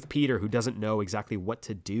stick with Peter, who doesn't know exactly what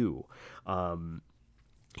to do.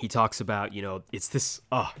 He talks about, you know, it's this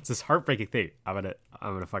heartbreaking thing. I'm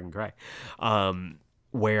gonna fucking cry.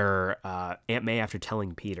 Where Aunt May, after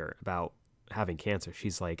telling Peter about having cancer,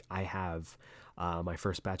 she's like, I have my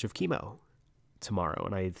first batch of chemo tomorrow,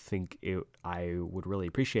 and I think I would really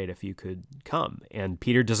appreciate if you could come. And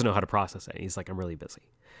Peter doesn't know how to process it. He's like, I'm really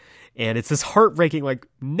busy. And it's this heartbreaking, like,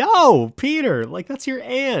 no, Peter, like, that's your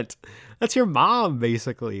aunt. That's your mom,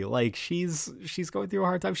 basically. Like, she's going through a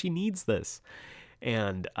hard time. She needs this.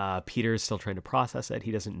 And Peter's still trying to process it.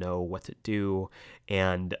 He doesn't know what to do.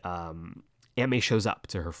 And Aunt May shows up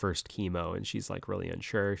to her first chemo, and she's, like, really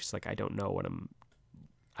unsure. She's like, I don't know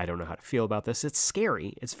how to feel about this. It's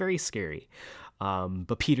scary. It's very scary.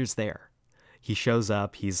 But Peter's there. He shows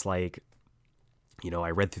up. He's like, you know,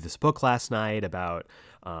 I read through this book last night about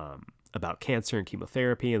cancer and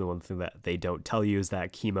chemotherapy, and the one thing that they don't tell you is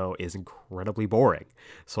that chemo is incredibly boring.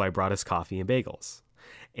 So I brought us coffee and bagels,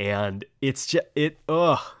 and it's just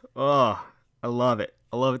I love it.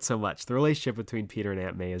 I love it so much. The relationship between Peter and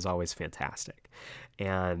Aunt May is always fantastic.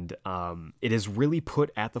 And it is really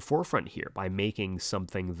put at the forefront here by making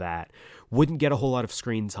something that wouldn't get a whole lot of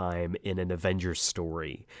screen time in an Avengers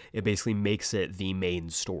story. It basically makes it the main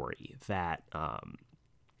story, that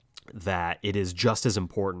it is just as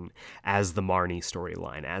important as the Marnie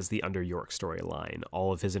storyline, as the Under York storyline,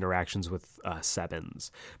 all of his interactions with Sebens,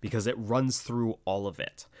 because it runs through all of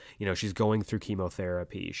it. You know, she's going through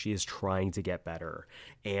chemotherapy. She is trying to get better.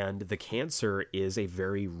 And the cancer is a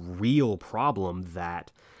very real problem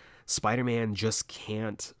that Spider-Man just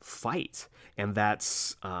can't fight. And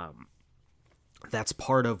that's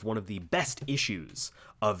part of one of the best issues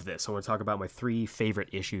of this. I want to talk about my 3 favorite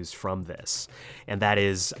issues from this. And that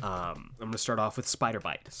is, I'm going to start off with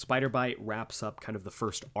Spider-Bite. Spider-Bite wraps up kind of the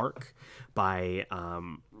first arc by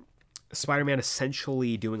Spider-Man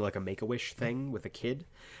essentially doing like a Make-A-Wish thing with a kid.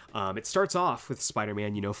 It starts off with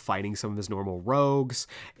Spider-Man, you know, fighting some of his normal rogues,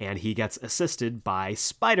 and he gets assisted by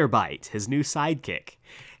Spider-Bite, his new sidekick.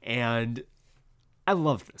 And I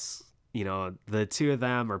love this. You know, the two of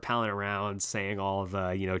them are palling around saying all the,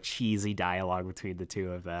 you know, cheesy dialogue between the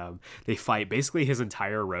two of them. They fight basically his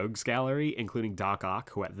entire rogues gallery, including Doc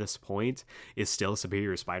Ock, who at this point is still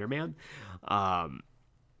Superior Spider-Man.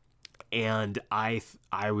 And I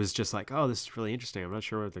was just like, oh, this is really interesting. I'm not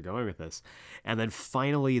sure where they're going with this. And then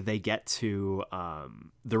finally they get to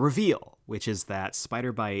the reveal, which is that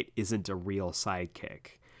Spider-Bite isn't a real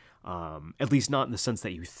sidekick. At least not in the sense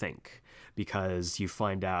that you think, because you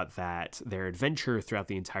find out that their adventure throughout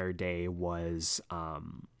the entire day was a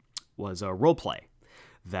role play,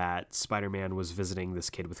 that Spider-Man was visiting this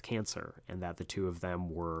kid with cancer, and that the two of them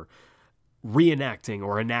were reenacting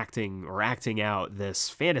or enacting or acting out this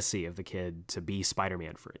fantasy of the kid to be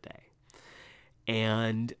Spider-Man for a day.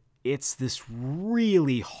 And it's this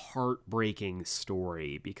really heartbreaking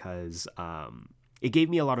story because it gave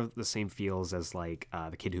me a lot of the same feels as like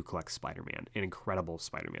The Kid Who Collects Spider-Man, an incredible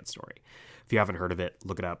Spider-Man story. If you haven't heard of it,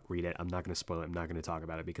 look it up, read it. I'm not going to spoil it. I'm not going to talk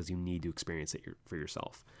about it because you need to experience it for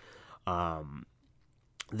yourself.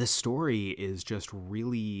 This story is just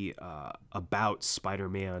really about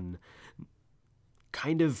Spider-Man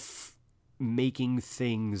kind of making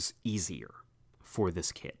things easier for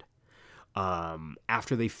this kid.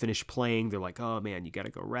 After they finish playing, they're like, oh man, you gotta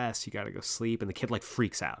go rest, you gotta go sleep. And the kid like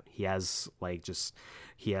freaks out. He has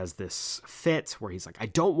this fit where he's like, I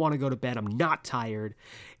don't want to go to bed. I'm not tired.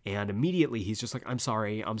 And immediately he's just like, I'm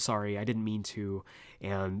sorry. I didn't mean to.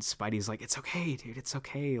 And Spidey's like, it's okay, dude. It's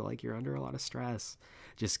okay. Like, you're under a lot of stress.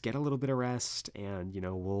 Just get a little bit of rest and,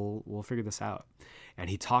 we'll figure this out. And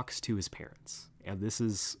he talks to his parents. And this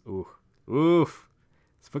is,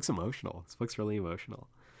 this book's emotional. This book's really emotional.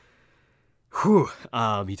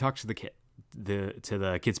 He talks to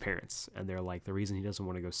the kid's parents, and they're like, the reason he doesn't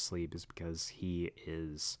want to go sleep is because he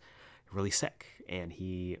is really sick and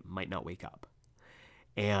he might not wake up.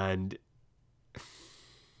 And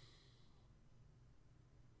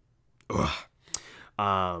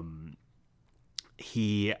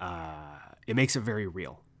it makes it very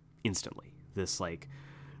real instantly. This like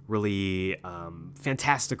really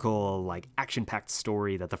fantastical, like action-packed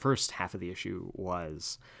story that the first half of the issue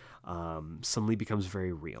was suddenly becomes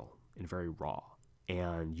very real and very raw.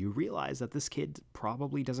 And you realize that this kid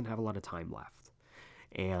probably doesn't have a lot of time left.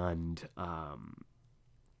 And,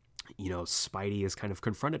 Spidey is kind of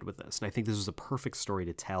confronted with this. And I think this was a perfect story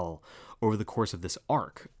to tell over the course of this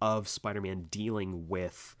arc of Spider-Man dealing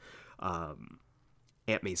with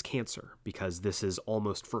Aunt May's cancer. Because this is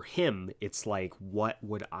almost, for him, it's like, what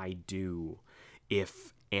would I do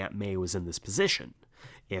if Aunt May was in this position?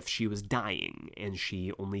 If she was dying and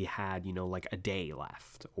she only had, like a day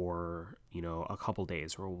left or, a couple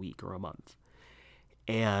days or a week or a month.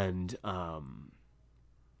 And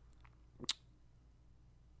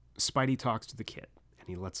Spidey talks to the kid and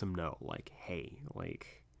he lets him know, like, hey,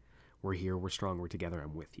 like, we're here, we're strong, we're together,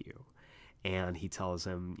 I'm with you. And he tells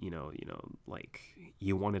him, like,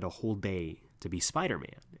 you wanted a whole day to be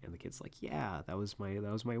Spider-Man. And the kid's like, yeah, that was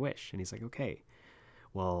my wish. And he's like, okay,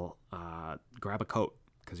 well, grab a coat,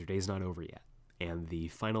 because your day's not over yet. And the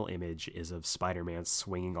final image is of Spider-Man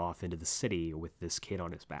swinging off into the city with this kid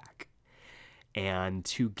on his back. And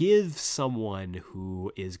to give someone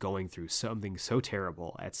who is going through something so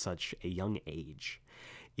terrible at such a young age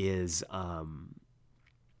is,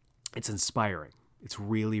 it's inspiring. It's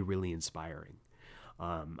really, really inspiring.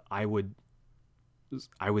 I would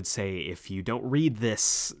say if you don't read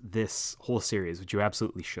this whole series, which you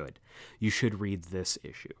absolutely should, you should read this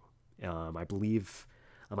issue. I believe,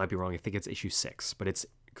 I might be wrong, I think it's issue 6, but it's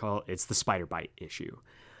the Spider Bite issue.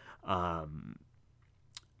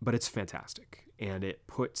 But it's fantastic, and it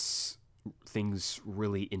puts things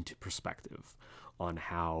really into perspective on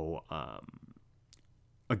how,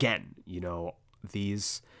 again,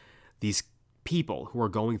 these people who are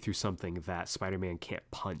going through something that Spider-Man can't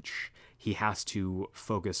punch, he has to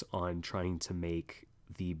focus on trying to make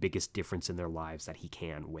the biggest difference in their lives that he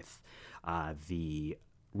can with the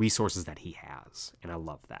resources that he has. And I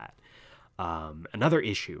love that. Another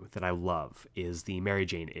issue that I love is the Mary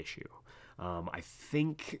Jane issue. I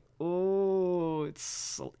think,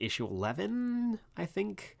 it's issue 11, I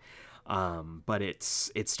think. But it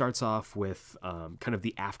starts off with kind of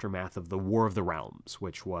the aftermath of the War of the Realms,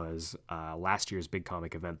 which was last year's big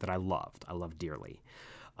comic event that I loved dearly,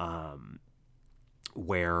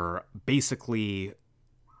 where basically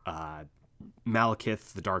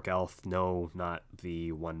Malekith, the Dark Elf, no, not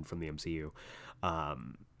the one from the MCU,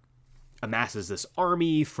 amasses this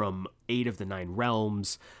army from 8 of the 9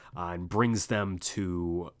 realms and brings them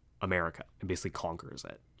to America and basically conquers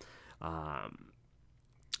it.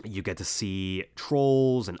 You get to see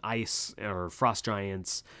trolls and ice or frost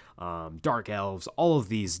giants, dark elves, all of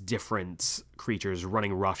these different creatures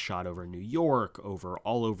running roughshod over New York,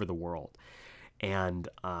 all over the world. And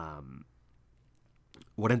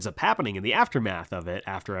what ends up happening in the aftermath of it,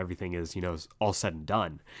 after everything is, all said and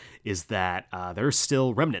done, is that there's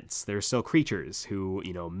still remnants. There's still creatures who,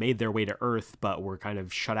 made their way to Earth, but were kind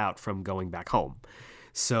of shut out from going back home.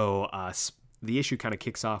 So the issue kind of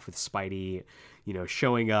kicks off with Spidey,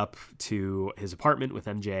 showing up to his apartment with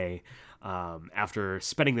MJ after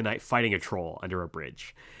spending the night fighting a troll under a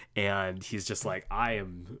bridge. And he's just like, I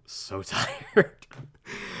am so tired.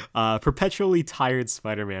 Perpetually tired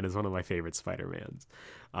Spider-Man is one of my favorite Spider-Mans.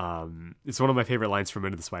 It's one of my favorite lines from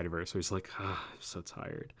Into the Spider-Verse, where he's like, I'm so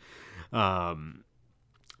tired.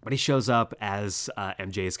 But he shows up as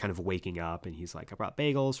MJ is kind of waking up, and he's like, I brought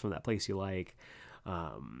bagels from that place you like.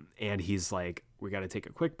 And he's like, we got to take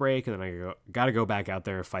a quick break, and then I got to go back out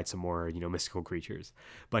there and fight some more, mystical creatures.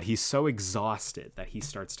 But he's so exhausted that he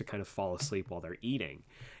starts to kind of fall asleep while they're eating.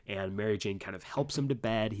 And Mary Jane kind of helps him to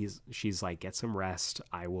bed. She's like, get some rest.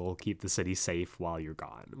 I will keep the city safe while you're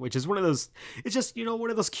gone, which is one of those, it's just, one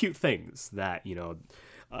of those cute things that,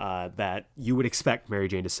 that you would expect Mary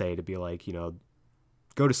Jane to say, to be like,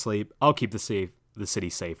 go to sleep. I'll keep the city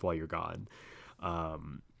safe while you're gone.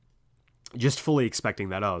 Just fully expecting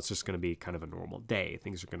that, it's just going to be kind of a normal day.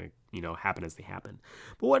 Things are going to, happen as they happen.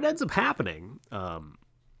 But what ends up happening, and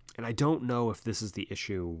I don't know if this is the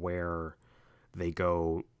issue where they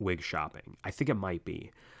go wig shopping. I think it might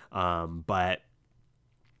be. But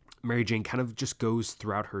Mary Jane kind of just goes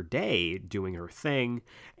throughout her day doing her thing.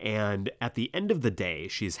 And at the end of the day,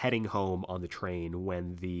 she's heading home on the train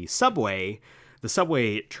when the subway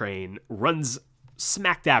train runs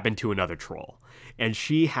smack dab into another troll. And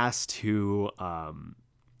she has to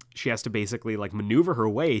basically like maneuver her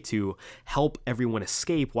way to help everyone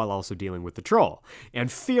escape while also dealing with the troll.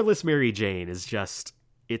 And fearless Mary Jane is just,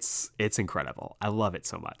 it's incredible. I love it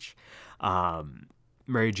so much.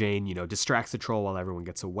 Mary Jane, distracts the troll while everyone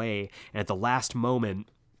gets away. And at the last moment,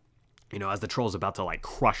 as the troll's about to like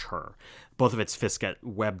crush her, both of its fists get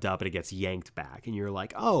webbed up and it gets yanked back. And you're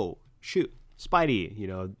like, oh, shoot,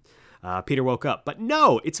 Spidey, Peter woke up, but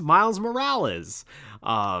no, it's Miles Morales.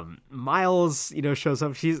 Miles, shows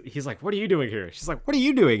up. He's like, what are you doing here? She's like, what are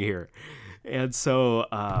you doing here? And so,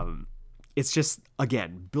 it's just,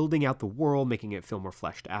 again, building out the world, making it feel more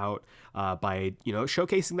fleshed out, by,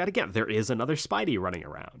 showcasing that, again, there is another Spidey running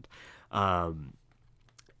around.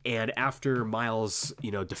 And after Miles,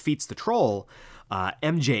 defeats the troll,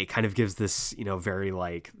 MJ kind of gives this, very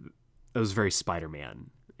like, it was very Spider-Man.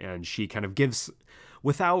 And she kind of gives,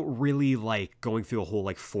 without really like going through a whole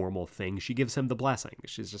like formal thing, she gives him the blessing.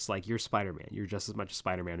 She's just like, you're Spider-Man. You're just as much a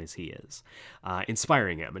Spider-Man as he is,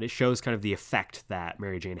 inspiring him. And it shows kind of the effect that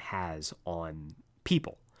Mary Jane has on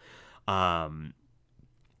people.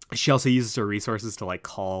 She also uses her resources to like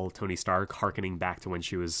call Tony Stark, harkening back to when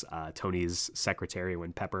she was Tony's secretary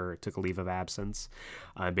when Pepper took a leave of absence.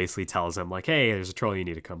 Basically tells him like, hey, there's a troll you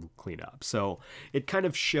need to come clean up. So it kind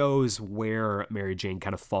of shows where Mary Jane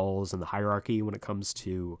kind of falls in the hierarchy when it comes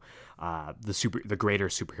to the greater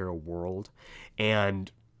superhero world.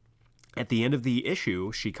 And at the end of the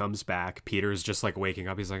issue, she comes back. Peter's just like waking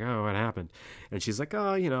up. He's like, oh, what happened? And she's like,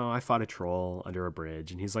 oh, I fought a troll under a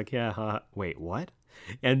bridge. And he's like, yeah, wait, what?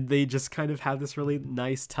 And they just kind of have this really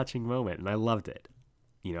nice, touching moment. And I loved it.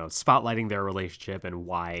 Spotlighting their relationship and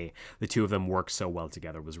why the two of them work so well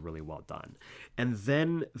together was really well done. And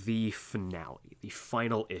then the finale, the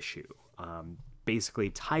final issue, basically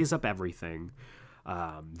ties up everything.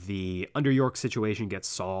 The Under York situation gets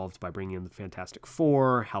solved by bringing in the Fantastic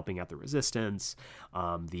Four, helping out the Resistance.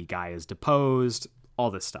 The guy is deposed, all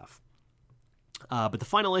this stuff. But the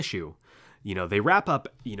final issue, they wrap up,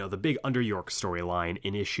 the big Under York storyline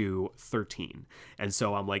in issue 13. And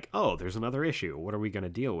so I'm like, oh, there's another issue. What are we going to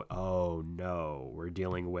deal with? Oh, no, we're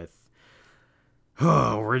dealing with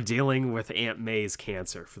Aunt May's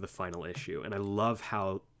cancer for the final issue. And I love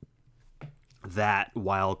how that,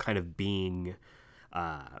 while kind of being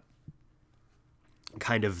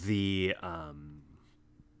kind of the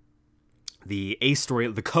A story,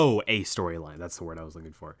 the co-A storyline, that's the word I was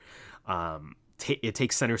looking for, it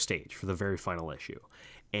takes center stage for the very final issue.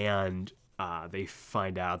 And they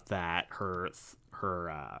find out that her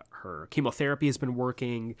chemotherapy has been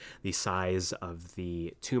working, the size of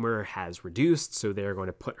the tumor has reduced, so they're going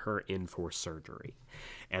to put her in for surgery.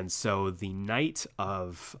 And so the night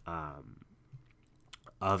of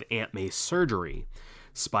Aunt May's surgery,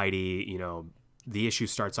 Spidey, the issue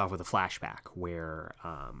starts off with a flashback where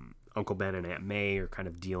Uncle Ben and Aunt May are kind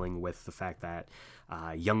of dealing with the fact that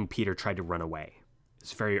young Peter tried to run away.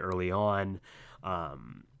 It's very early on,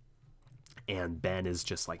 and Ben is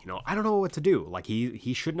just like, I don't know what to do. Like,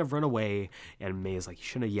 he shouldn't have run away, and May is like, you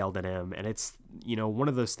shouldn't have yelled at him. And it's, one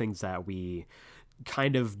of those things that we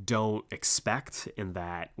kind of don't expect, in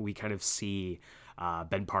that we kind of see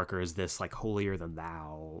Ben Parker as this like holier than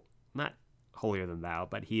thou, not holier than thou,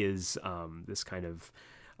 but he is this kind of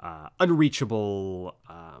unreachable,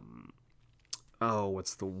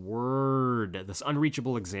 what's the word? This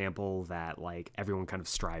unreachable example that like everyone kind of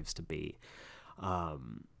strives to be.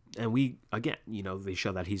 And we, again, they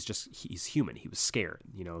show that he's human. He was scared.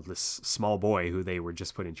 This small boy who they were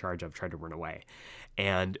just put in charge of tried to run away.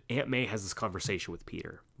 And Aunt May has this conversation with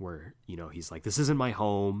Peter where, he's like, this isn't my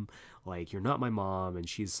home. Like, you're not my mom. And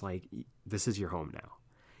she's like, this is your home now.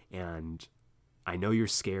 And I know you're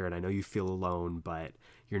scared. I know you feel alone, but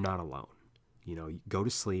you're not alone. Go to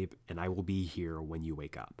sleep and I will be here when you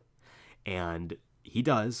wake up. And he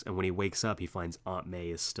does. And when he wakes up, he finds Aunt May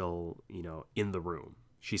is still, in the room.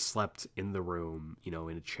 She slept in the room, in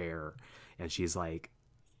a chair. And she's like,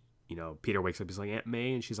 Peter wakes up, he's like, Aunt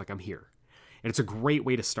May. And she's like, I'm here. And it's a great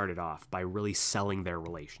way to start it off by really selling their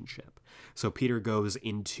relationship. So Peter goes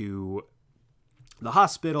into the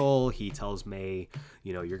hospital. He tells May,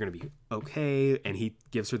 you're going to be okay. And he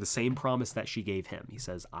gives her the same promise that she gave him. He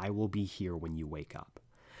says, I will be here when you wake up.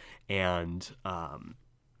 And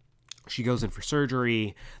she goes in for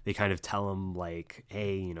surgery. They kind of tell him like,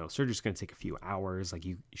 hey, surgery's going to take a few hours. Like,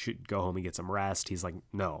 you should go home and get some rest. He's like,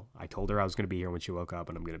 no, I told her I was going to be here when she woke up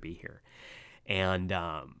and I'm going to be here. And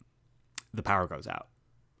the power goes out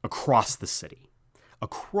across the city.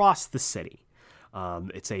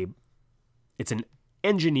 It's an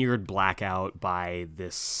engineered blackout by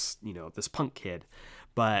this, this punk kid.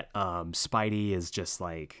 But Spidey is just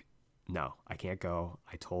like, no, I can't go.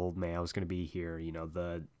 I told May I was going to be here.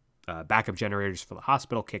 The backup generators for the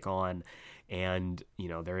hospital kick on and,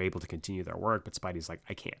 they're able to continue their work. But Spidey's like,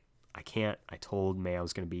 I can't. I told May I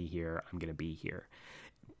was going to be here. I'm going to be here.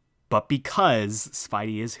 But because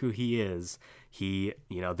Spidey is who he is, he,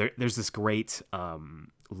 there's this great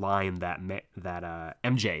line that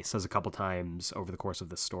MJ says a couple times over the course of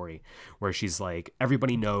this story where she's like,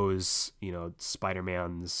 everybody knows,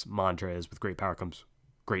 Spider-Man's mantra is with great power comes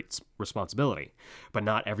great responsibility, but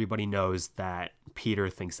not everybody knows that Peter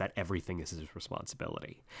thinks that everything is his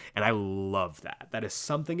responsibility. And I love that. That is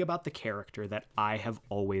something about the character that I have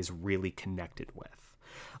always really connected with.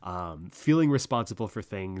 Feeling responsible for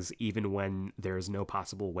things, even when there's no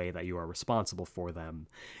possible way that you are responsible for them,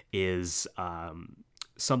 is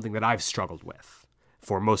something that I've struggled with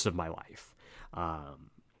for most of my life.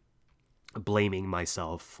 Blaming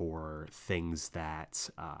myself for things that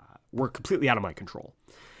were completely out of my control.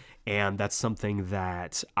 And that's something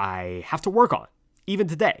that I have to work on. Even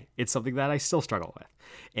today, it's something that I still struggle with.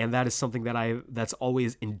 And that is something that's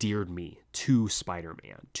always endeared me to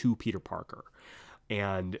Spider-Man, to Peter Parker.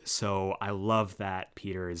 And so I love that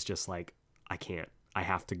Peter is just like, I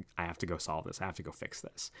have to go solve this. I have to go fix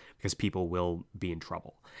this because people will be in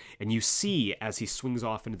trouble. And you see as he swings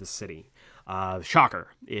off into the city, Shocker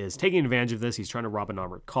is taking advantage of this. He's trying to rob an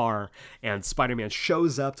armored car, and Spider-Man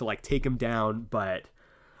shows up to like take him down. But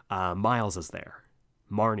Miles is there,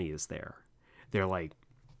 Marnie is there. They're like,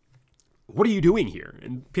 what are you doing here?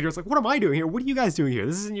 And Peter's like, what am I doing here? What are you guys doing here?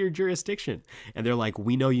 This isn't your jurisdiction. And they're like,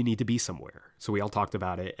 we know you need to be somewhere. So we all talked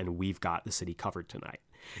about it, and we've got the city covered tonight.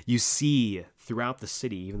 You see throughout the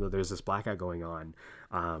city, even though there's this blackout going on,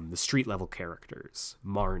 the street level characters,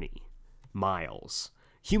 Marnie, Miles,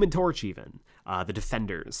 Human Torch even, the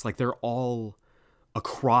Defenders, like they're all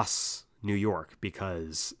across New York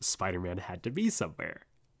because Spider-Man had to be somewhere.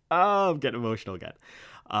 Oh, I'm getting emotional again.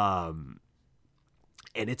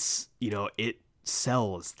 And it's, it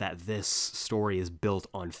sells that this story is built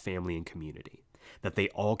on family and community. That they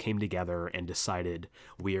all came together and decided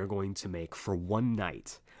we are going to make for one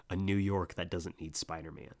night a New York that doesn't need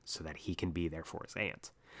Spider-Man so that he can be there for his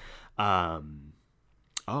aunt. I'm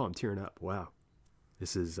tearing up. Wow.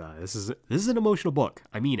 This is an emotional book.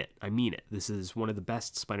 I mean it. This is one of the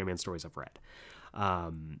best Spider-Man stories I've read.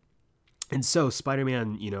 And so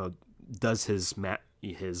Spider-Man, does his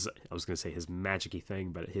magic-y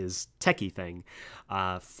thing, but his techie thing,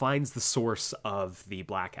 finds the source of the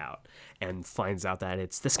blackout and finds out that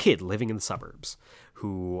it's this kid living in the suburbs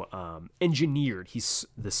who he's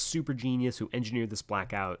the super genius who engineered this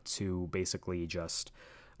blackout to basically just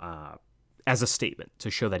as a statement to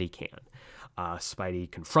show that he can. Spidey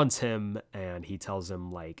confronts him and he tells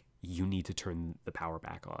him, like, you need to turn the power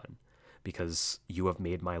back on, because you have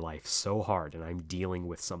made my life so hard and I'm dealing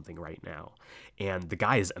with something right now. And the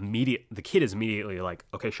kid is immediately like,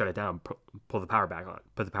 okay, shut it down, pull the power back on,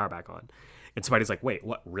 put the power back on. And Spidey's like, wait,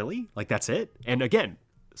 what, really? Like, that's it? And again,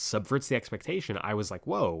 subverts the expectation. I was like,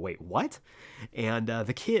 whoa, wait, what? And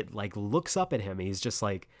the kid like looks up at him and he's just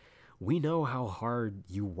like, we know how hard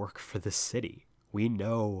you work for this city. We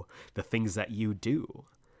know the things that you do.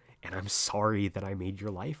 And I'm sorry that I made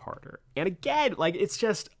your life harder. And again, like, it's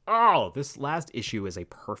just, this last issue is a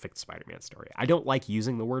perfect Spider-Man story. I don't like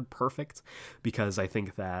using the word perfect because I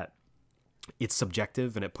think that it's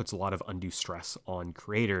subjective and it puts a lot of undue stress on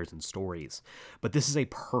creators and stories. But this is a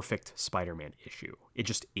perfect Spider-Man issue. It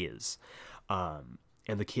just is.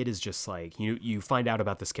 And the kid is just like, you find out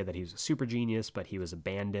about this kid that he was a super genius, but he was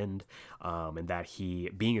abandoned, and that he,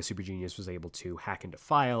 being a super genius, was able to hack into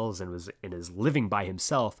files and is living by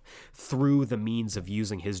himself through the means of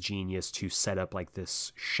using his genius to set up like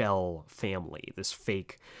this shell family, this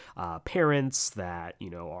fake parents that,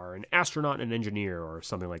 are an astronaut and an engineer or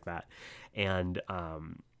something like that. And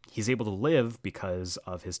he's able to live because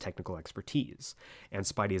of his technical expertise. And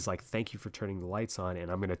Spidey is like, thank you for turning the lights on,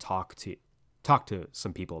 and I'm going to talk to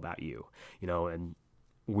some people about you, and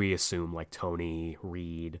we assume like Tony,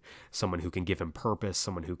 Reed, someone who can give him purpose,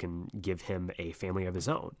 someone who can give him a family of his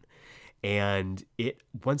own. And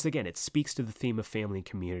once again, it speaks to the theme of family and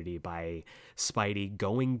community by Spidey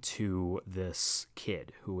going to this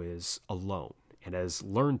kid who is alone and has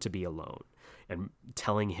learned to be alone and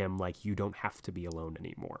telling him like, you don't have to be alone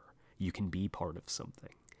anymore. You can be part of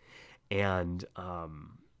something. And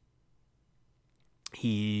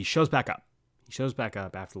he shows back up. He shows back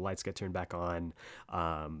up after the lights get turned back on.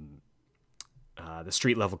 The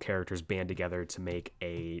street level characters band together to make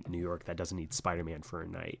a New York that doesn't need Spider-Man for a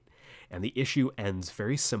night. And the issue ends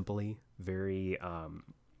very simply, very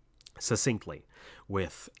succinctly,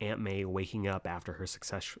 with Aunt May waking up after her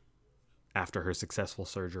successful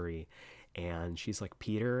surgery, and she's like,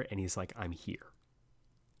 Peter, and he's like, I'm here.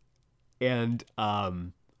 And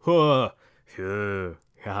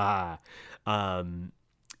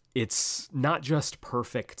it's not just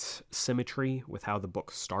perfect symmetry with how the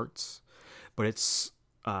book starts, but it's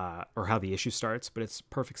or how the issue starts, but it's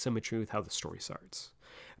perfect symmetry with how the story starts.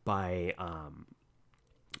 By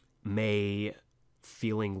May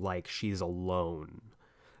feeling like she's alone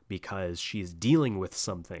because she's dealing with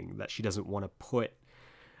something that she doesn't want to put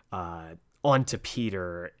onto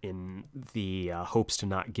Peter in the hopes to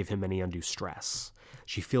not give him any undue stress.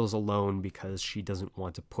 She feels alone because she doesn't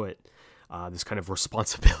want to put this kind of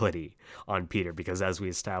responsibility on Peter, because as we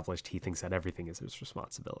established, he thinks that everything is his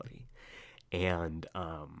responsibility. And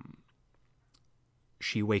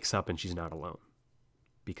she wakes up and she's not alone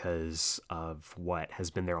because of what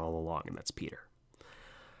has been there all along, and that's Peter.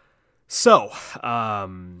 So,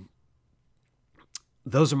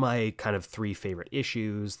 those are my kind of three favorite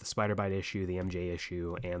issues: the Spider-Bite issue, the MJ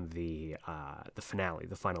issue, and the finale,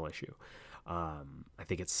 the final issue. I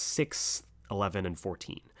think it's 6, 11, and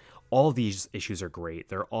 14. All these issues are great.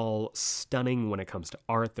 They're all stunning when it comes to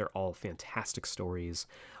art. They're all fantastic stories.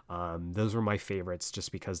 Those were my favorites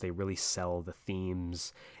just because they really sell the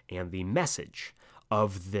themes and the message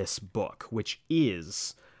of this book, which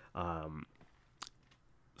is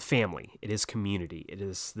family. It is community. It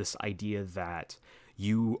is this idea that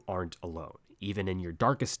you aren't alone. Even in your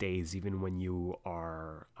darkest days, even when you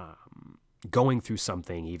are going through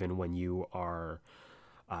something, even when you are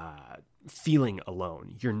feeling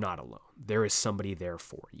alone, you're not alone. There is somebody there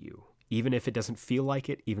for you. Even if it doesn't feel like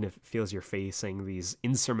it, even if it feels you're facing these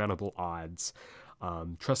insurmountable odds,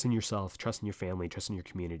 trust in yourself, trust in your family, trust in your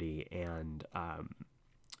community, and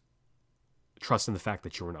trust in the fact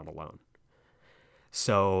that you're not alone.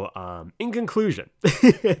 So, in conclusion,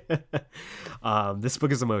 this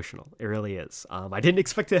book is emotional. It really is. I didn't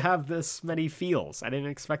expect to have this many feels. I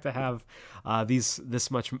didn't expect to have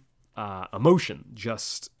this much emotion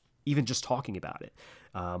even just talking about it,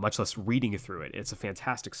 much less reading through it. It's a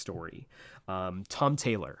fantastic story. Tom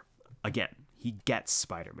Taylor, again, he gets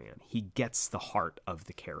Spider-Man. He gets the heart of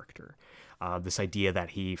the character. This idea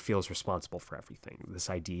that he feels responsible for everything. This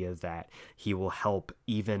idea that he will help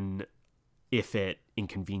even if it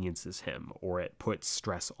inconveniences him or it puts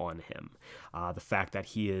stress on him. The fact that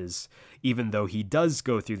he is, even though he does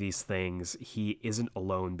go through these things, he isn't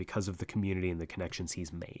alone because of the community and the connections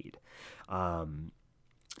he's made.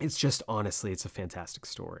 It's just, honestly, it's a fantastic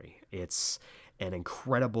story. It's an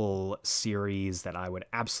incredible series that I would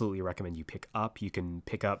absolutely recommend you pick up. You can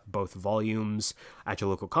pick up both volumes at your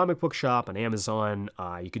local comic book shop, on Amazon.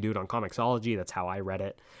 You can do it on Comixology. That's how I read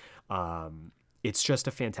it. It's just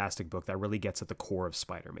a fantastic book that really gets at the core of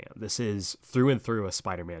Spider-Man. This is through and through a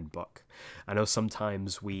Spider-Man book. I know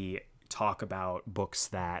sometimes we talk about books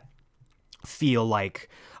that feel like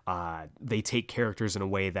they take characters in a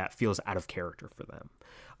way that feels out of character for them.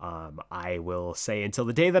 I will say until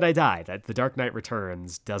the day that I die that The Dark Knight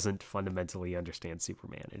Returns doesn't fundamentally understand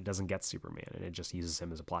Superman. It doesn't get Superman, and it just uses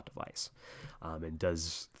him as a plot device, and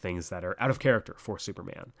does things that are out of character for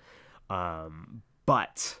Superman.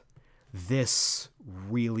 But this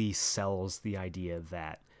really sells the idea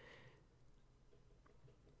that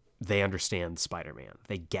they understand Spider-Man.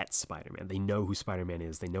 They get Spider-Man. They know who Spider-Man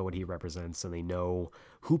is. They know what he represents, and they know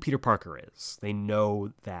who Peter Parker is. They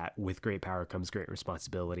know that with great power comes great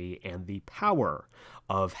responsibility, and the power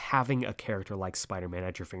of having a character like Spider-Man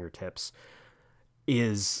at your fingertips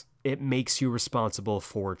is it makes you responsible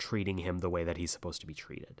for treating him the way that he's supposed to be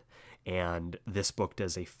treated. And this book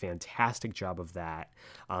does a fantastic job of that.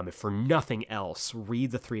 If for nothing else, read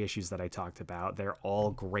the 3 issues that I talked about. They're all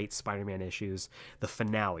great Spider-Man issues. The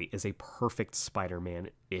finale is a perfect Spider-Man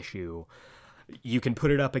issue. You can put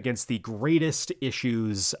it up against the greatest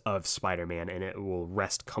issues of Spider-Man, and it will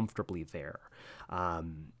rest comfortably there.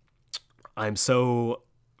 I'm so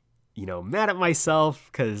mad at myself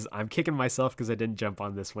because I'm kicking myself because I didn't jump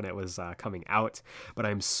on this when it was coming out, but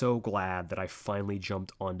I'm so glad that I finally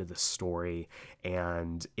jumped onto the story,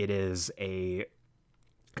 and it's a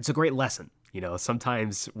great lesson.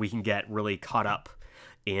 Sometimes we can get really caught up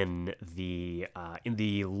in the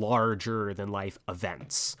larger than life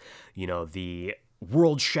events, the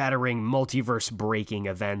world-shattering, multiverse-breaking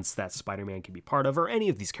events that Spider-Man can be part of, or any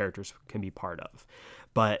of these characters can be part of.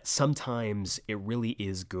 But sometimes it really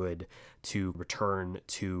is good to return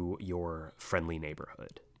to your friendly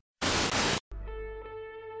neighborhood.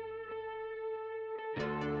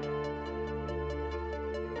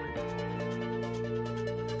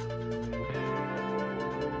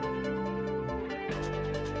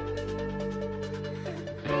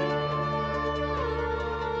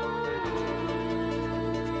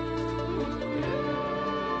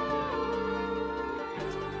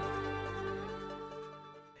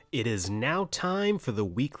 It is now time for the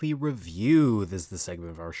weekly review. This is the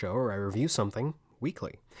segment of our show where I review something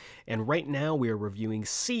weekly. And right now we are reviewing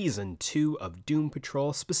Season 2 of Doom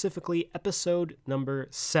Patrol, specifically episode number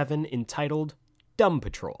 7, entitled Dumb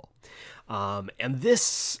Patrol. And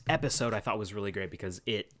this episode I thought was really great because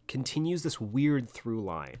it continues this weird through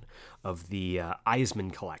line of the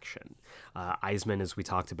Eisman collection. Eisman, as we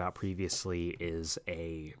talked about previously, is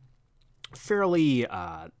a fairly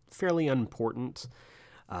unimportant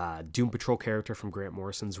Doom Patrol character from Grant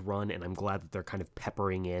Morrison's run, and I'm glad that they're kind of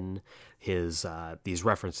peppering in his these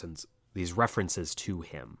references to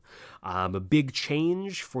him. A big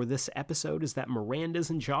change for this episode is that Miranda's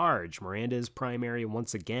in charge. Miranda is primary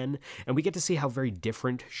once again, and we get to see how very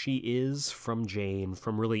different she is from Jane,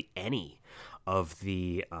 from really any of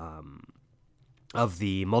the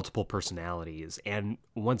multiple personalities. And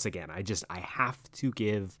once again, I have to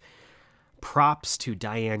give props to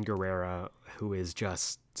Diane Guerrera, who is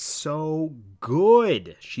just so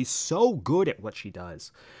good. She's so good at what she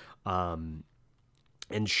does. And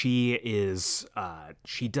she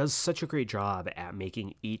does such a great job at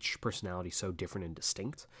making each personality so different and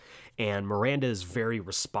distinct. And Miranda is very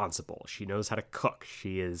responsible. She knows how to cook.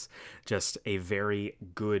 She is just a very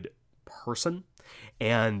good person.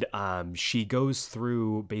 And she goes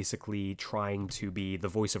through basically trying to be the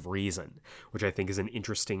voice of reason, which I think is an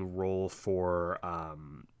interesting role for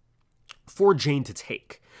Jane to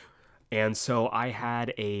take. And so I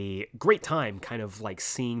had a great time kind of like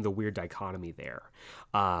seeing the weird dichotomy there.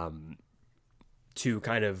 To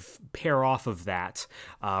kind of pair off of that,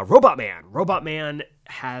 Robot Man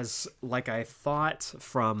has, like I thought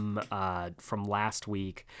from last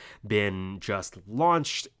week, been just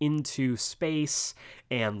launched into space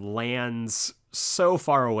and lands so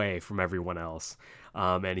far away from everyone else.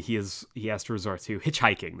 And he has to resort to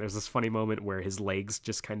hitchhiking. There's this funny moment where his legs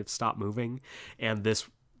just kind of stop moving, and this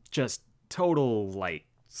just total like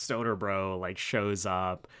stoner bro like shows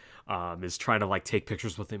up, is trying to like take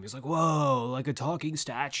pictures with him. He's like, whoa, like a talking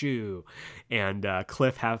statue. And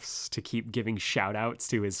Cliff has to keep giving shout outs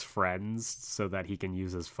to his friends so that he can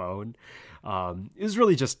use his phone. It was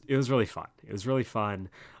really fun. It was really fun.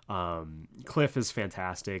 Cliff is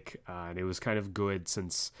fantastic, and it was kind of good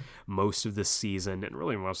since most of the season and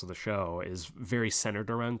really most of the show is very centered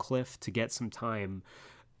around Cliff, to get some time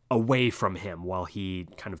away from him while he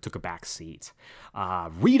kind of took a back seat.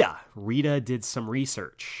 Rita did some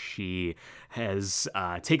research. She has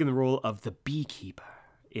taken the role of the beekeeper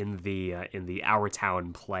in the Our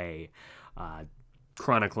Town play,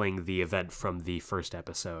 chronicling the event from the first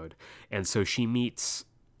episode. And so she meets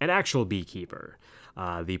an actual beekeeper,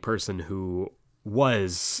 the person who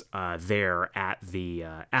was there at the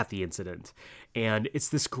incident. And it's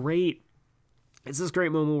this great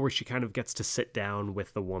moment where she kind of gets to sit down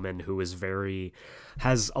with the woman who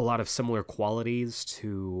has a lot of similar qualities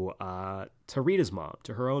to Rita's mom,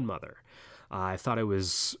 to her own mother. I thought it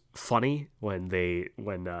was funny when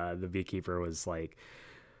the beekeeper was like,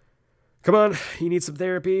 "Come on, you need some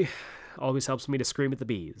therapy. Always helps me to scream at the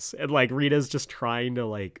bees." And like Rita's just trying to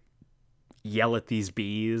like yell at these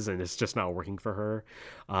bees, and it's just not working for her.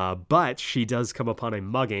 But she does come upon a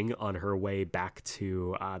mugging on her way back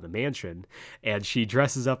to the mansion, and she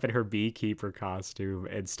dresses up in her beekeeper costume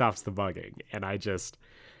and stops the mugging. And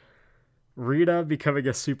Rita becoming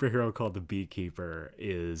a superhero called the Beekeeper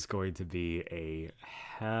is going to be a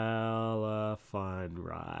hella fun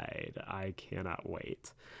ride. I cannot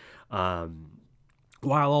wait.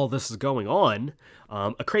 While all this is going on,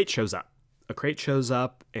 a crate shows up.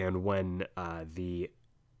 And when the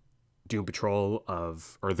Doom Patrol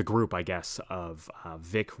or the group, I guess, of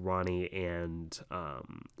Vic, Ronnie, and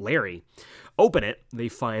Larry open it, they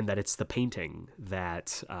find that it's the painting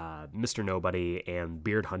that Mr. Nobody and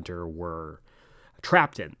Beard Hunter were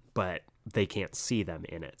trapped in, but they can't see them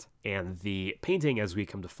in it. And the painting, as we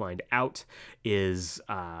come to find out, is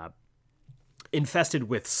infested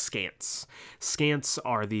with scants. Scants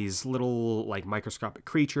are these little, like, microscopic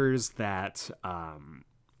creatures that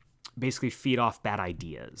basically feed off bad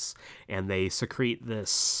ideas, and they secrete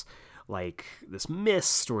this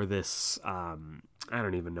mist or this I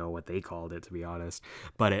don't even know what they called it, to be honest,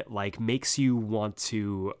 but it like makes you want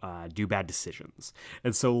to do bad decisions.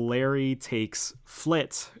 And so Larry takes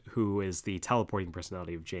Flit, who is the teleporting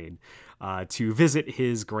personality of Jane, to visit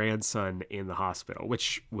his grandson in the hospital,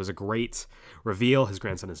 which was a great reveal. His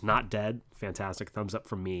grandson is not dead. Fantastic. Thumbs up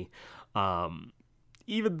from me.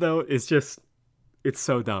 Even though it's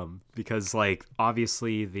so dumb, because, like,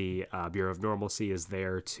 obviously the Bureau of Normalcy is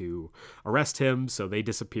there to arrest him, so they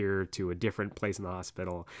disappear to a different place in the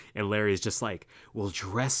hospital, and Larry is just like, we'll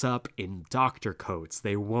dress up in doctor coats.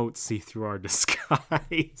 They won't see through our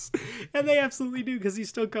disguise. And they absolutely do, because he's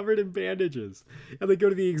still covered in bandages. And they go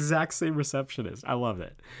to the exact same receptionist. I love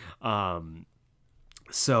it.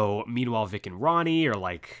 So, meanwhile, Vic and Ronnie are,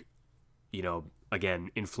 like, you know,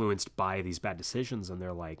 again, influenced by these bad decisions, and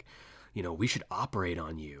they're like, you know, we should operate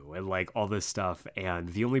on you, and like all this stuff. And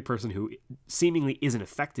the only person who seemingly isn't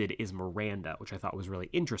affected is Miranda, which I thought was really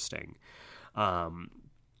interesting.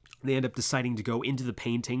 They end up deciding to go into the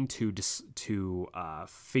painting to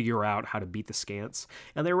figure out how to beat the scants.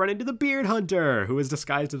 And they run into the Beard Hunter, who has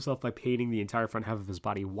disguised himself by painting the entire front half of his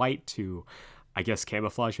body white to, I guess,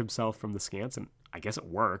 camouflage himself from the scants. And I guess it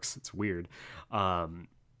works. It's weird.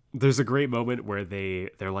 There's a great moment where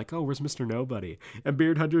they're like, oh, where's Mr. Nobody? And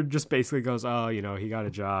Beard Hunter just basically goes, oh, you know, he got a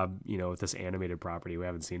job, you know, with this animated property. We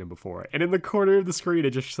haven't seen him before. And in the corner of the screen, it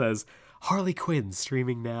just says, Harley Quinn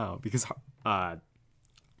streaming now. Because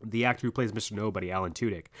the actor who plays Mr. Nobody, Alan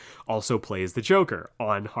Tudyk, also plays the Joker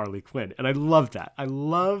on Harley Quinn. And I love that. I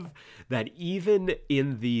love that even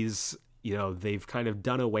in these, you know, they've kind of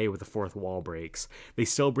done away with the fourth wall breaks, they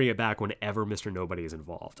still bring it back whenever Mr. Nobody is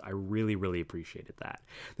involved. I really, really appreciated that.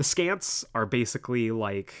 The scants are basically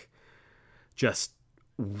like just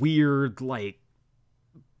weird, like,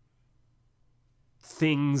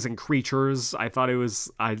 things and creatures. I thought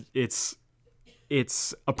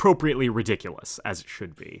it's appropriately ridiculous, as it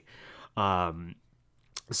should be.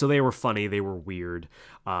 So they were funny. They were weird.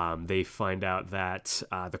 They find out that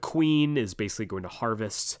the Queen is basically going to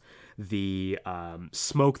harvest the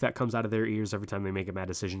smoke that comes out of their ears every time they make a bad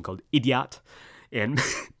decision, called Idiot. And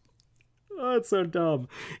oh, it's so dumb.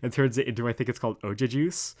 And turns it into, I think it's called Oja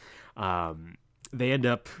Juice. They end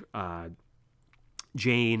up,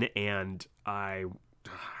 Jane and I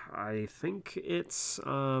think it's,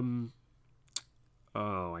 oh,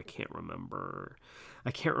 I can't remember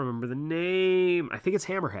the name. I think it's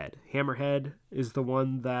Hammerhead. Hammerhead is the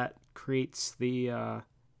one that creates the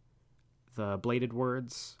bladed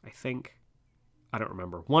words, I think. I don't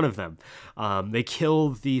remember. One of them. They kill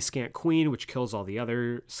the Scant Queen, which kills all the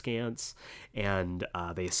other Scants, and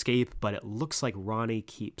they escape, but it looks like Ronnie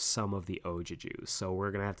keeps some of the Oja Juice, so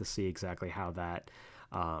we're going to have to see exactly how that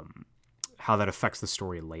affects the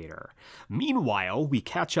story later. Meanwhile, we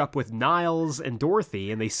catch up with Niles and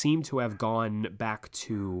Dorothy, and they seem to have gone back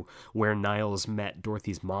to where Niles met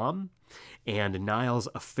Dorothy's mom, and Niles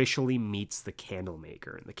officially meets the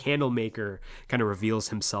Candlemaker. And the Candlemaker kind of reveals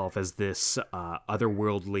himself as this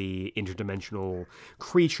otherworldly, interdimensional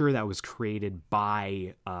creature that was created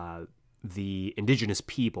by the indigenous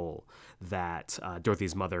people that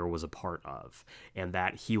Dorothy's mother was a part of, and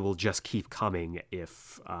that he will just keep coming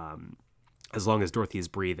if... as long as Dorothy is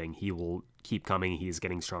breathing, he will keep coming. He's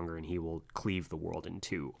getting stronger, and he will cleave the world in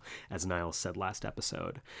two, as Niles said last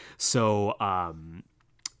episode. So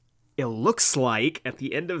it looks like at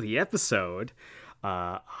the end of the episode,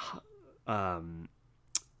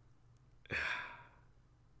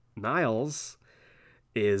 Niles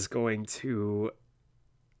is going to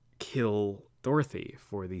kill Dorothy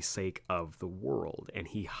for the sake of the world, and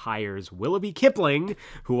he hires Willoughby Kipling,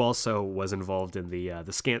 who also was involved in the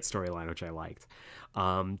Scant storyline, which I liked,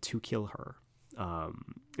 to kill her.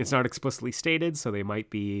 It's not explicitly stated, so they might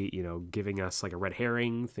be, giving us like a red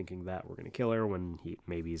herring, thinking that we're going to kill her when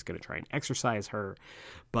he's going to try and exorcise her.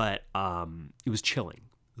 But it was chilling.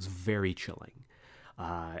 It was very chilling.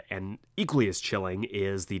 And equally as chilling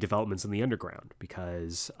is the developments in the underground,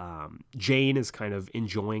 because Jane is kind of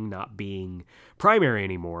enjoying not being primary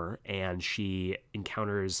anymore, and she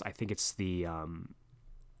encounters, I think it's the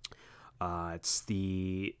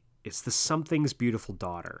something's beautiful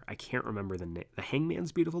daughter. I can't remember the name. The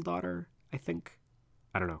Hangman's beautiful daughter, I think.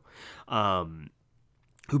 I don't know.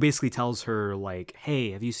 Who basically tells her, like,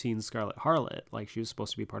 hey, have you seen Scarlet Harlot? Like, she was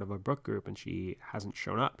supposed to be part of a book group and she hasn't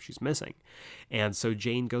shown up. She's missing. And so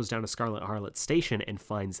Jane goes down to Scarlet Harlot station and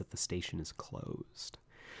finds that the station is closed.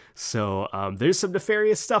 So there's some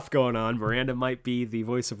nefarious stuff going on. Miranda might be the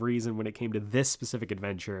voice of reason when it came to this specific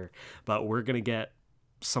adventure, but we're going to get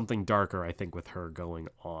something darker, I think, with her going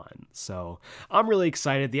on. So I'm really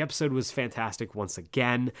excited. The episode was fantastic once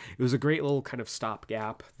again. It was a great little kind of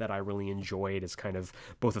stopgap that I really enjoyed. It's kind of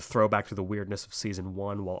both a throwback to the weirdness of season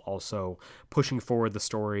 1 while also pushing forward the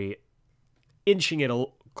story, inching it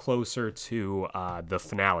closer to the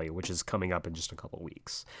finale, which is coming up in just a couple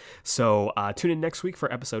weeks. So tune in next week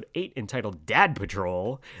for episode 8 entitled Dad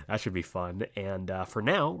Patrol. That should be fun. And for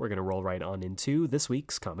now, we're going to roll right on into this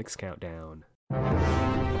week's Comics Countdown.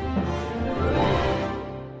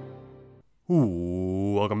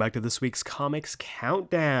 Ooh, welcome back to this week's Comics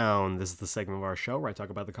Countdown. This is the segment of our show where I talk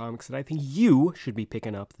about the comics that I think you should be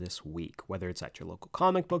picking up this week, whether it's at your local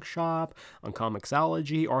comic book shop, on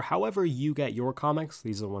Comixology, or however you get your comics.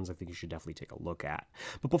 These are the ones I think you should definitely take a look at.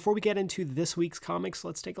 But before we get into this week's comics,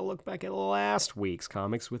 let's take a look back at last week's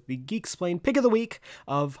comics with the Geeksplained Pick of the Week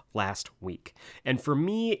of last week. And for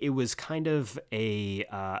me, it was kind of a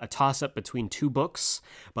toss-up between two books,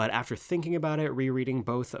 but after thinking about it, rereading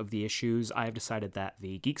both of the issues, I have decided that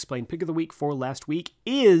the Geeksplained Pick of the Week for last week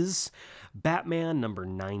is Batman number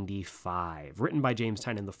 95, written by James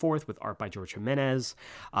Tynion IV with art by George Jimenez.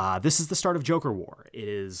 This is the start of Joker War. It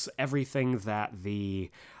is everything that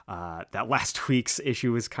that last week's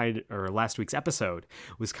issue was last week's episode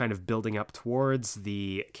was kind of building up towards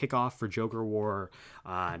the kickoff for Joker War.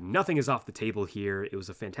 Nothing is off the table here. It was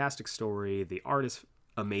a fantastic story. The art is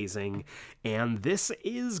amazing, and this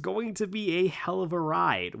is going to be a hell of a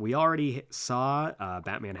ride. We already saw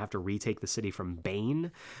Batman have to retake the city from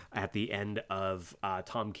Bane at the end of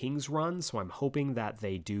Tom King's run, so I'm hoping that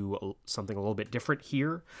they do something a little bit different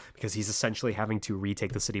here, because he's essentially having to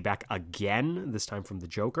retake the city back again, this time from the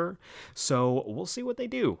Joker. So we'll see what they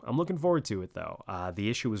do. I'm looking forward to it, though. The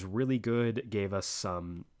issue was really good, gave us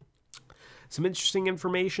some interesting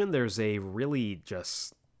information. There's a really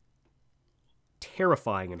just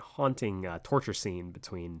terrifying and haunting torture scene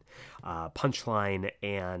between Punchline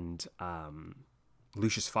and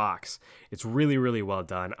Lucius Fox. It's really, really well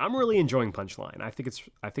done. I'm really enjoying Punchline. I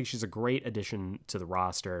think she's a great addition to the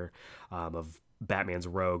roster of Batman's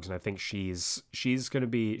rogues, and I think she's gonna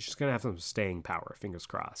have some staying power, fingers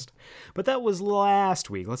crossed. But that was last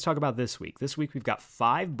week. Let's talk about this week. This week we've got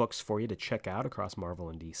 5 books for you to check out across Marvel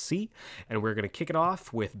and DC, and we're gonna kick it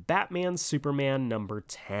off with Batman Superman number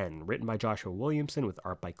 10, written by Joshua Williamson with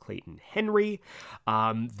art by Clayton Henry.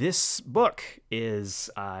 This book is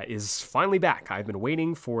finally back. I've been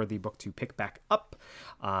waiting for the book to pick back up.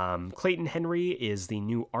 Clayton Henry is the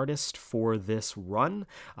new artist for this run.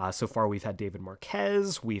 So far we've had David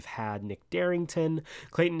Marquez, we've had Nick Darrington.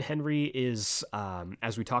 Clayton Henry is,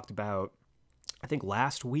 as we talked about, I think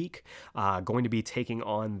last week, going to be taking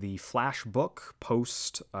on the Flash book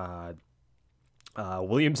post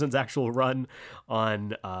Williamson's actual run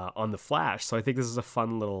on the Flash. So I think this is a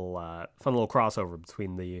fun little crossover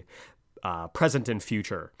between the present and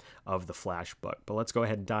future of the Flash book. But let's go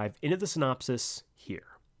ahead and dive into the synopsis here.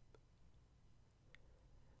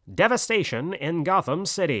 Devastation in Gotham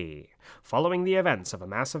City. Following the events of a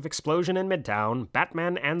massive explosion in Midtown,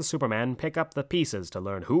 Batman and Superman pick up the pieces to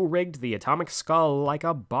learn who rigged the atomic skull like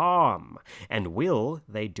a bomb. And will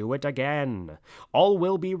they do it again? All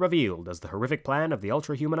will be revealed as the horrific plan of the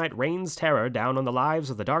Ultra-Humanite rains terror down on the lives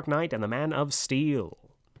of the Dark Knight and the Man of Steel.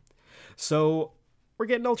 So, we're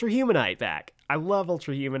getting Ultra-Humanite back. I love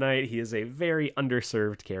Ultra-Humanite. He is a very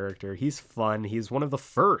underserved character. He's fun. He's one of the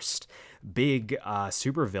first big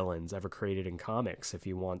supervillains ever created in comics. If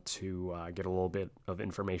you want to get a little bit of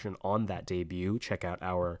information on that debut, check out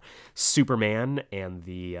our Superman and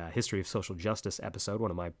the History of Social Justice episode,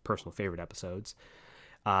 one of my personal favorite episodes.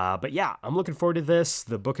 But yeah, I'm looking forward to this.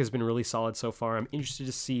 The book has been really solid so far. I'm interested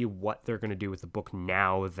to see what they're going to do with the book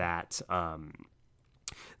now that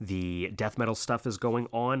the death metal stuff is going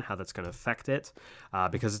on, how that's going to affect it,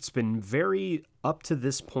 because it's been very, up to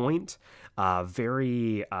this point,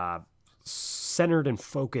 very centered and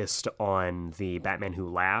focused on the Batman Who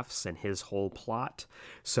Laughs and his whole plot.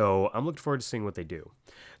 So I'm looking forward to seeing what they do.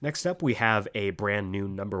 Next up, we have a brand new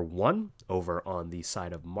number 1 over on the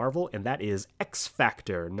side of Marvel, and that is X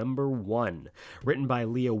Factor number 1, written by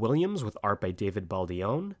Leah Williams with art by David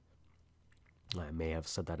Baldeón. I may have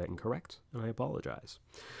said that incorrect, and I apologize.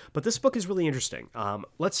 But this book is really interesting.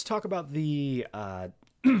 Let's talk about the...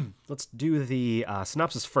 let's do the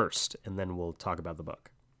synopsis first, and then we'll talk about the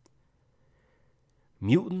book.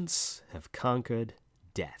 Mutants have conquered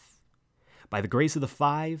death. By the grace of the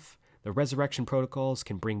Five, the resurrection protocols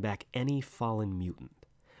can bring back any fallen mutant.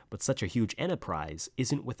 But such a huge enterprise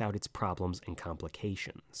isn't without its problems and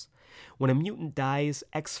complications. When a mutant dies,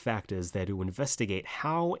 X Factor is there to investigate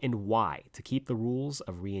how and why to keep the rules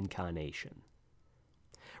of reincarnation.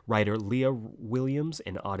 Writer Leah Williams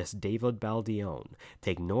and artist David Baldeón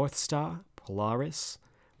take Northstar, Polaris,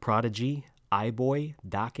 Prodigy, Eye-Boy,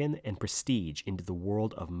 Daken, and Prestige into the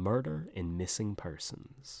world of murder and missing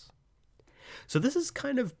persons. So this is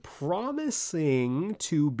kind of promising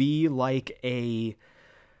to be like a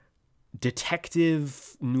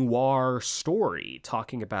detective noir story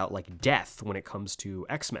talking about like death when it comes to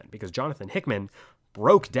X-Men, because Jonathan Hickman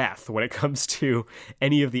broke death when it comes to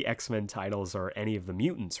any of the X-Men titles or any of the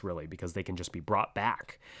mutants, really, because they can just be brought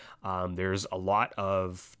back. There's a lot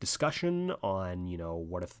of discussion on,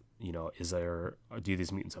 what if, do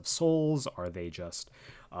these mutants have souls? Are they just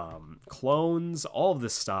clones? All of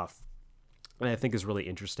this stuff I think is really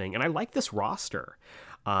interesting. And I like this roster.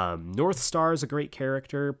 Northstar is a great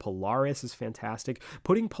character. Polaris is fantastic.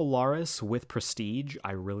 Putting Polaris with Prestige,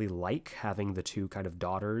 I really like having the two kind of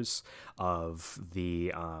daughters of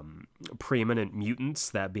the preeminent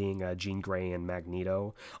mutants, that being Jean Grey and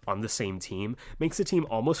Magneto, on the same team. Makes the team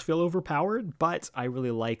almost feel overpowered, but I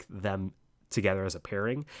really like them together as a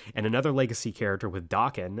pairing. And another legacy character with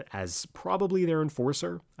Daken as probably their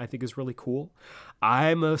enforcer, I think is really cool.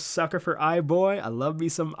 I'm a sucker for Eye-Boy. I love me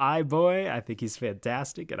some Eye-Boy. I think he's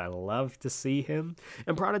fantastic, and I love to see him.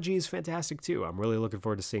 And Prodigy is fantastic too. I'm really looking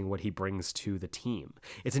forward to seeing what he brings to the team.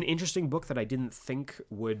 It's an interesting book that I didn't think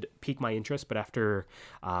would pique my interest, but after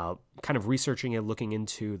kind of researching it, looking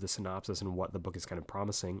into the synopsis and what the book is kind of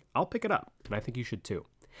promising, I'll pick it up, and I think you should too.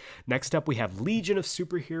 Next up, we have Legion of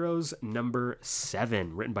Superheroes number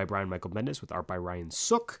 7, written by Brian Michael Bendis with art by Ryan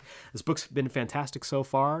Sook. This book's been fantastic so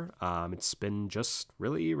far. It's been just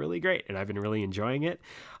really, really great, and I've been really enjoying it.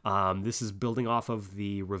 This is building off of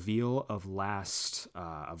the reveal of last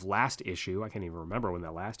issue. I can't even remember when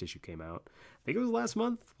that last issue came out. I think it was last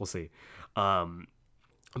month. We'll see.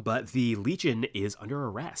 But the Legion is under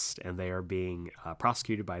arrest, and they are being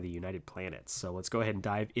prosecuted by the United Planets. So let's go ahead and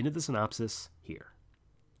dive into the synopsis here.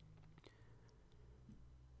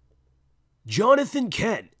 Jonathan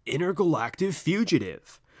Kent, intergalactic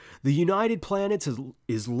fugitive. The United Planets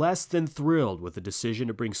is less than thrilled with the decision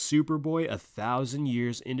to bring Superboy 1,000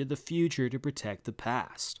 years into the future to protect the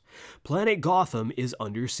past. Planet Gotham is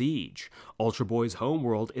under siege. Ultra Boy's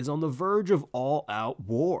homeworld is on the verge of all-out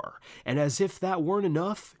war. And as if that weren't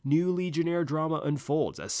enough, new Legionnaire drama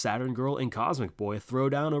unfolds as Saturn Girl and Cosmic Boy throw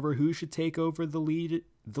down over who should take over the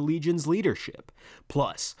Legion's leadership.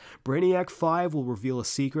 Plus, Brainiac 5 will reveal a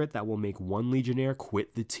secret that will make one Legionnaire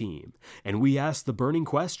quit the team. And we ask the burning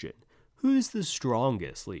question, who's the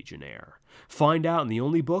strongest Legionnaire? Find out in the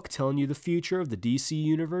only book telling you the future of the DC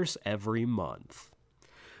Universe every month.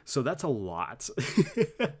 So that's a lot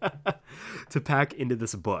to pack into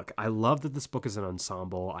this book. I love that this book is an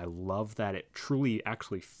ensemble. I love that it truly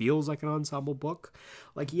actually feels like an ensemble book.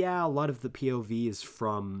 Like, yeah, a lot of the POV is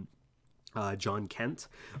from John Kent,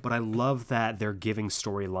 but I love that they're giving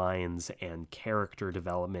storylines and character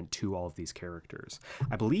development to all of these characters.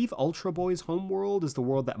 I believe Ultra Boy's homeworld is the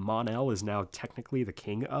world that Mon-El is now technically the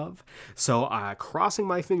king of, so crossing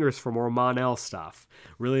my fingers for more Mon-El stuff.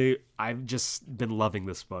 Really, I've just been loving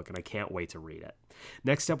this book, and I can't wait to read it.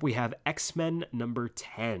 Next up, we have X-Men number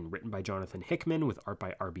 10, written by Jonathan Hickman with art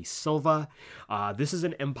by R.B. Silva. This is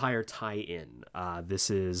an Empire tie-in. This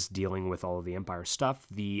is dealing with all of the Empire stuff.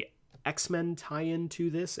 The X-Men tie-in to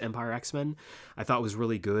this, Empire X-Men, I thought was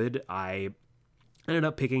really good. I ended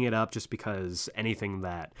up picking it up just because anything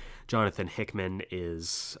that Jonathan Hickman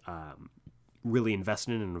is really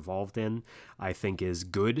invested in and involved in, I think is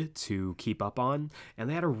good to keep up on. And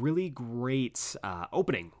they had a really great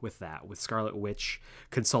opening with that, with Scarlet Witch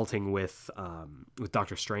consulting with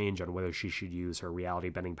Doctor Strange on whether she should use her reality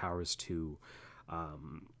bending powers to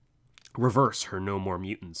reverse her no more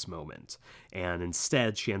mutants moment. And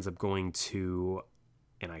instead she ends up going to,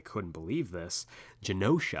 and I couldn't believe this,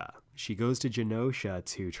 Genosha. She goes to Genosha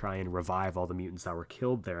to try and revive all the mutants that were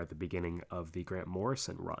killed there at the beginning of the Grant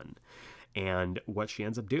Morrison run. And what she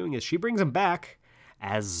ends up doing is she brings them back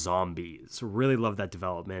as zombies. Really love that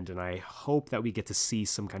development, and I hope that we get to see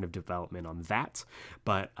some kind of development on that.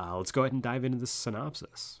 But let's go ahead and dive into the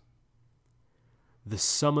synopsis. The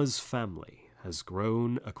Summers family has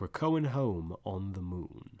grown a Krakoan home on the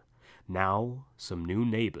moon. Now, some new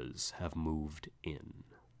neighbors have moved in.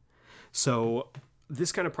 So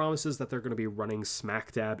this kind of promises that they're going to be running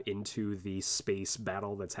smack dab into the space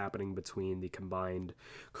battle that's happening between the combined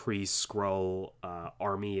Kree-Skrull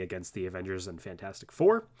army against the Avengers and Fantastic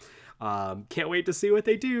Four. Can't wait to see what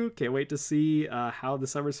they do. Can't wait to see how the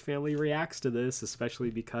Summers family reacts to this,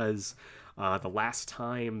 especially because the last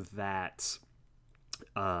time that...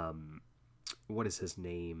 what is his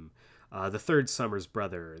name? The third Summers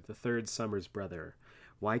brother.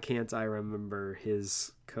 Why can't I remember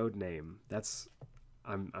his code name?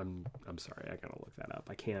 I'm sorry, I gotta look that up.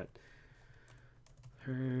 I can't.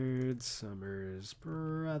 Third Summers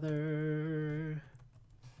brother.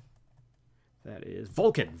 That is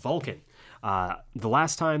Vulcan. The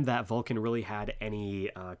last time that Vulcan really had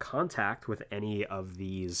any contact with any of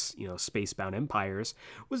these, space-bound empires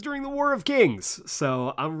was during the War of Kings.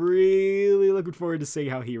 So I'm really looking forward to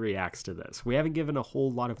seeing how he reacts to this. We haven't given a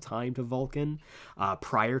whole lot of time to Vulcan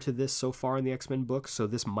prior to this so far in the X-Men books, so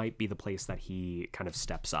this might be the place that he kind of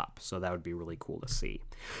steps up. So that would be really cool to see.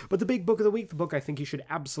 But the big book of the week, the book I think you should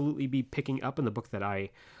absolutely be picking up, and the book that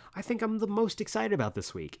I think I'm the most excited about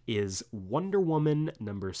this week, is Wonder Woman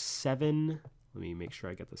number 7. Let me make sure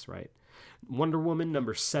I get this right. Wonder Woman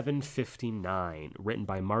number 759, written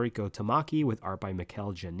by Mariko Tamaki with art by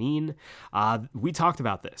Mikel Janin. We talked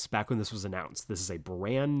about this back when this was announced. This is a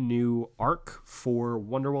brand new arc for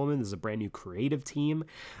Wonder Woman. This is a brand new creative team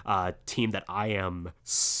that I am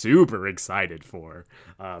super excited for.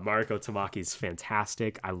 Mariko Tamaki's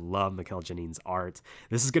fantastic. I love Mikel Janin's art.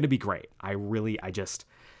 This is going to be great. I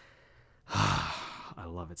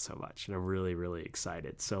love it so much, and I'm really, really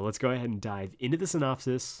excited. So let's go ahead and dive into the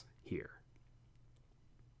synopsis here.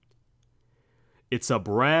 It's a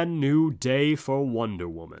brand new day for Wonder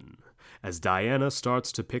Woman, as Diana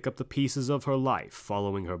starts to pick up the pieces of her life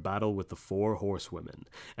following her battle with the Four Horsewomen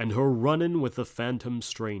and her run-in with the Phantom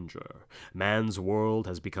Stranger. Man's world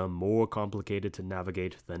has become more complicated to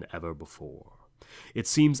navigate than ever before. It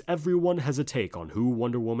seems everyone has a take on who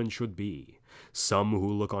Wonder Woman should be. Some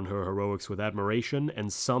who look on her heroics with admiration,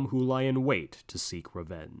 and some who lie in wait to seek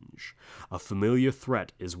revenge. A familiar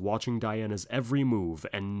threat is watching Diana's every move,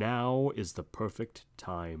 and now is the perfect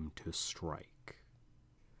time to strike.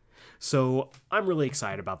 So I'm really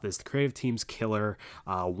excited about this. The creative team's killer.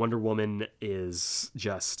 Wonder Woman is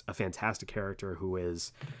just a fantastic character who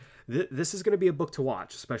is... This is going to be a book to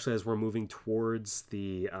watch, especially as we're moving towards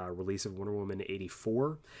the release of Wonder Woman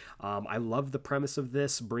 84. I love the premise of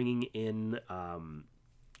this, bringing in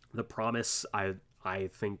the promise. I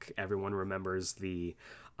think everyone remembers the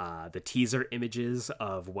teaser images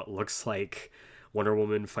of what looks like Wonder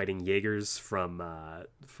Woman fighting Jaegers from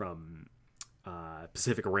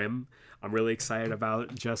Pacific Rim. I'm really excited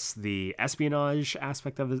about just the espionage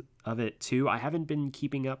aspect of it too. I haven't been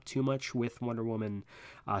keeping up too much with Wonder Woman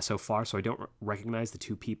so far, so I don't recognize the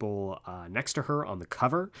two people next to her on the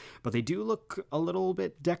cover, but they do look a little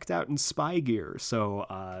bit decked out in spy gear. So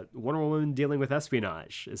Wonder Woman dealing with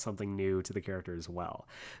espionage is something new to the character as well.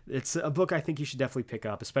 It's a book I think you should definitely pick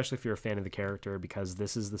up, especially if you're a fan of the character, because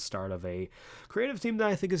this is the start of a creative team that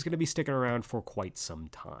I think is going to be sticking around for quite some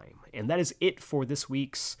time. And that is it for this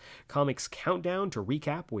week's Comics Countdown. To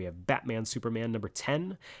recap, we have Batman Superman number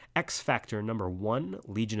 10, X-Factor number 1,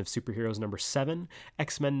 Legion of Superheroes number 7,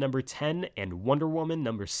 X-Men number 10, and Wonder Woman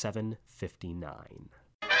number 759.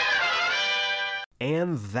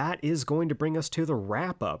 And that is going to bring us to the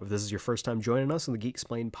wrap-up. If this is your first time joining us on the Geek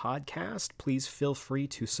Explained podcast, please feel free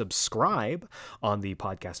to subscribe on the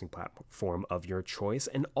podcasting platform of your choice.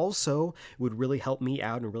 And also, it would really help me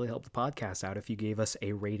out and really help the podcast out if you gave us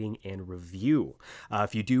a rating and review.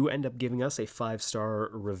 If you do end up giving us a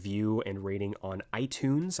 5-star review and rating on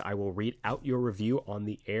iTunes, I will read out your review on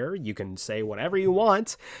the air. You can say whatever you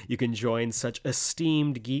want. You can join such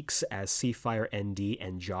esteemed geeks as Seafire ND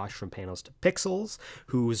and Josh from Panels to Pixels. emails,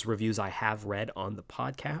 whose reviews I have read on the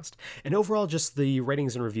podcast. And overall, just the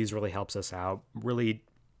ratings and reviews really helps us out, really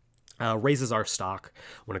raises our stock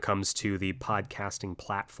when it comes to the podcasting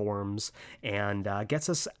platforms, and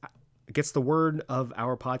gets the word of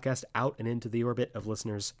our podcast out and into the orbit of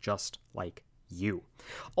listeners just like you.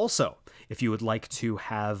 Also, if you would like to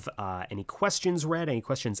have any questions read, any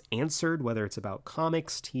questions answered, whether it's about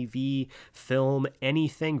comics, TV, film,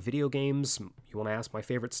 anything, video games, you want to ask my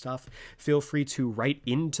favorite stuff, feel free to write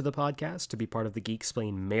into the podcast to be part of the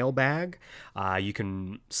Geeksplained mailbag. You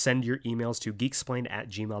can send your emails to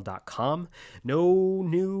geeksplained@gmail.com. No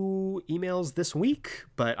new emails this week,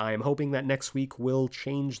 but I'm hoping that next week will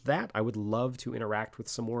change that. I would love to interact with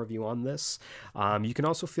some more of you on this. You can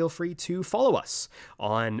also feel free to follow us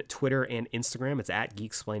on Twitter and Instagram. It's at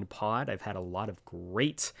GeekSplainedPod. I've had a lot of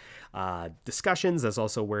great discussions. That's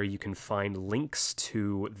also where you can find links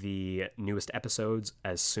to the newest episodes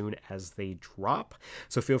as soon as they drop.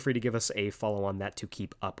 So feel free to give us a follow on that to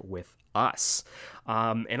keep up with us.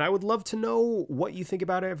 And I would love to know what you think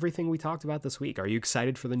about everything we talked about this week. Are you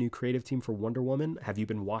excited for the new creative team for Wonder Woman? Have you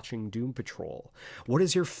been watching Doom Patrol? What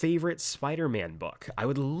is your favorite Spider-Man book? I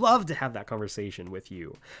would love to have that conversation with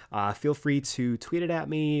you. Feel free to tweet it at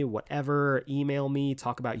me, whatever, email me,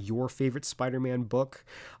 talk about your favorite Spider-Man book.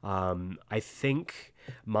 I think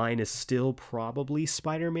mine is still probably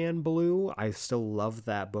Spider-Man Blue. I still love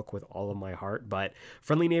that book with all of my heart, but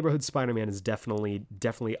Friendly Neighborhood Spider-Man is definitely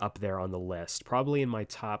up there on the list. Probably in my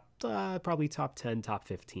top 10, top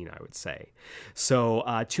 15, I would say.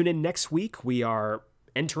 So tune in next week. We are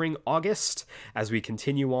entering August as we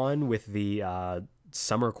continue on with the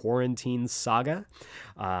summer quarantine saga.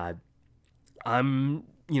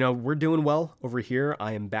 We're doing well over here.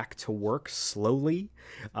 I am back to work slowly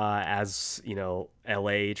as,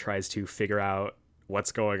 LA tries to figure out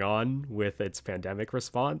what's going on with its pandemic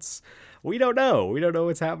response. We don't know. We don't know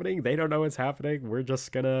what's happening. They don't know what's happening. We're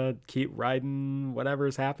just going to keep riding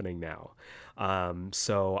whatever's happening now.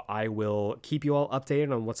 So I will keep you all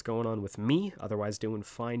updated on what's going on with me. Otherwise, doing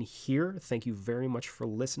fine here. Thank you very much for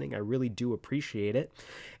listening. I really do appreciate it.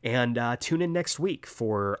 And tune in next week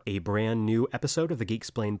for a brand new episode of the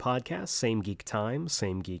Geeksplained podcast. Same geek time,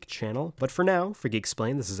 same geek channel. But for now, for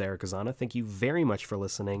Geeksplained, this is Eric Ozana. Thank you very much for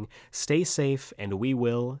listening. Stay safe, and we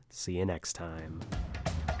will see you next time.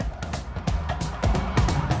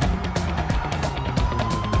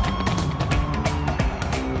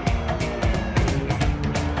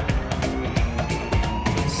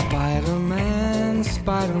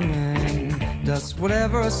 Spider-Man does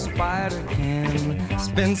whatever a spider can.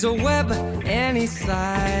 Spins a web any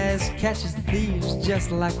size, catches thieves just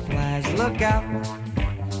like flies. Look out,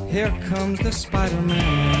 here comes the Spider-Man.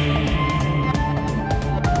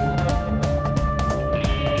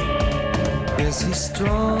 Is he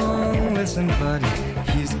strong? Listen, buddy,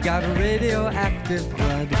 he's got radioactive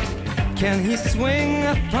blood. Can he swing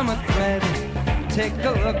from a thread? Take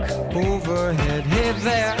a look overhead. Hey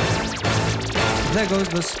there goes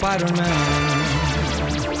the Spider-Man.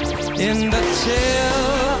 In the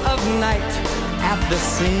chill of night, at the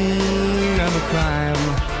scene of a crime,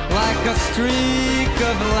 like a streak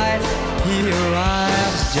of light, he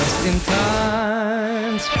arrives just in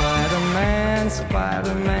time. Spider-Man,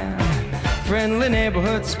 Spider-Man, friendly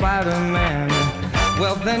neighborhood Spider-Man.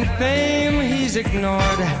 Wealth and fame he's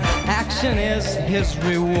ignored, action is his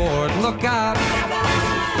reward. Look out,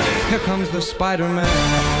 here comes the Spider-Man.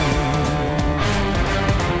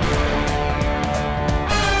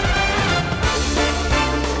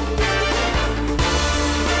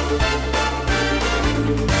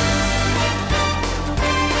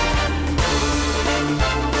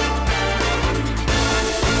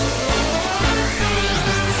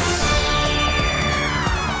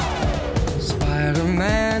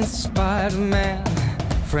 Spider-Man,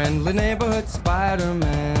 friendly neighborhood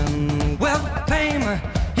Spider-Man. Wealth, fame,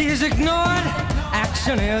 he's ignored,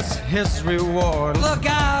 action is his reward. Look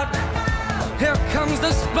out, here comes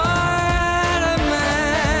the Spider-Man.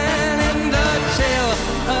 In the chill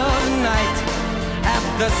of night, at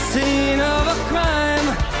the scene of a crime,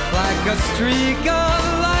 like a streak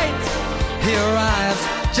of light, he arrives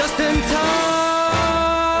just in time.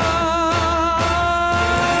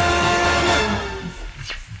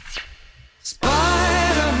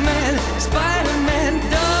 Spider-Man,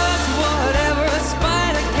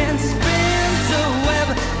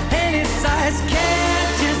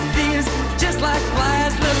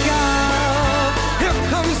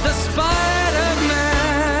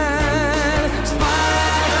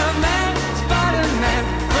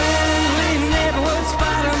 friendly neighborhood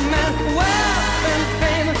Spider-Man. Wealth and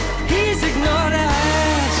fame, he's ignored.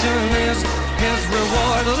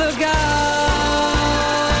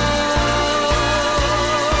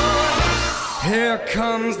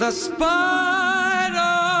 comes the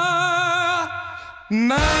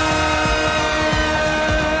Spider-Man.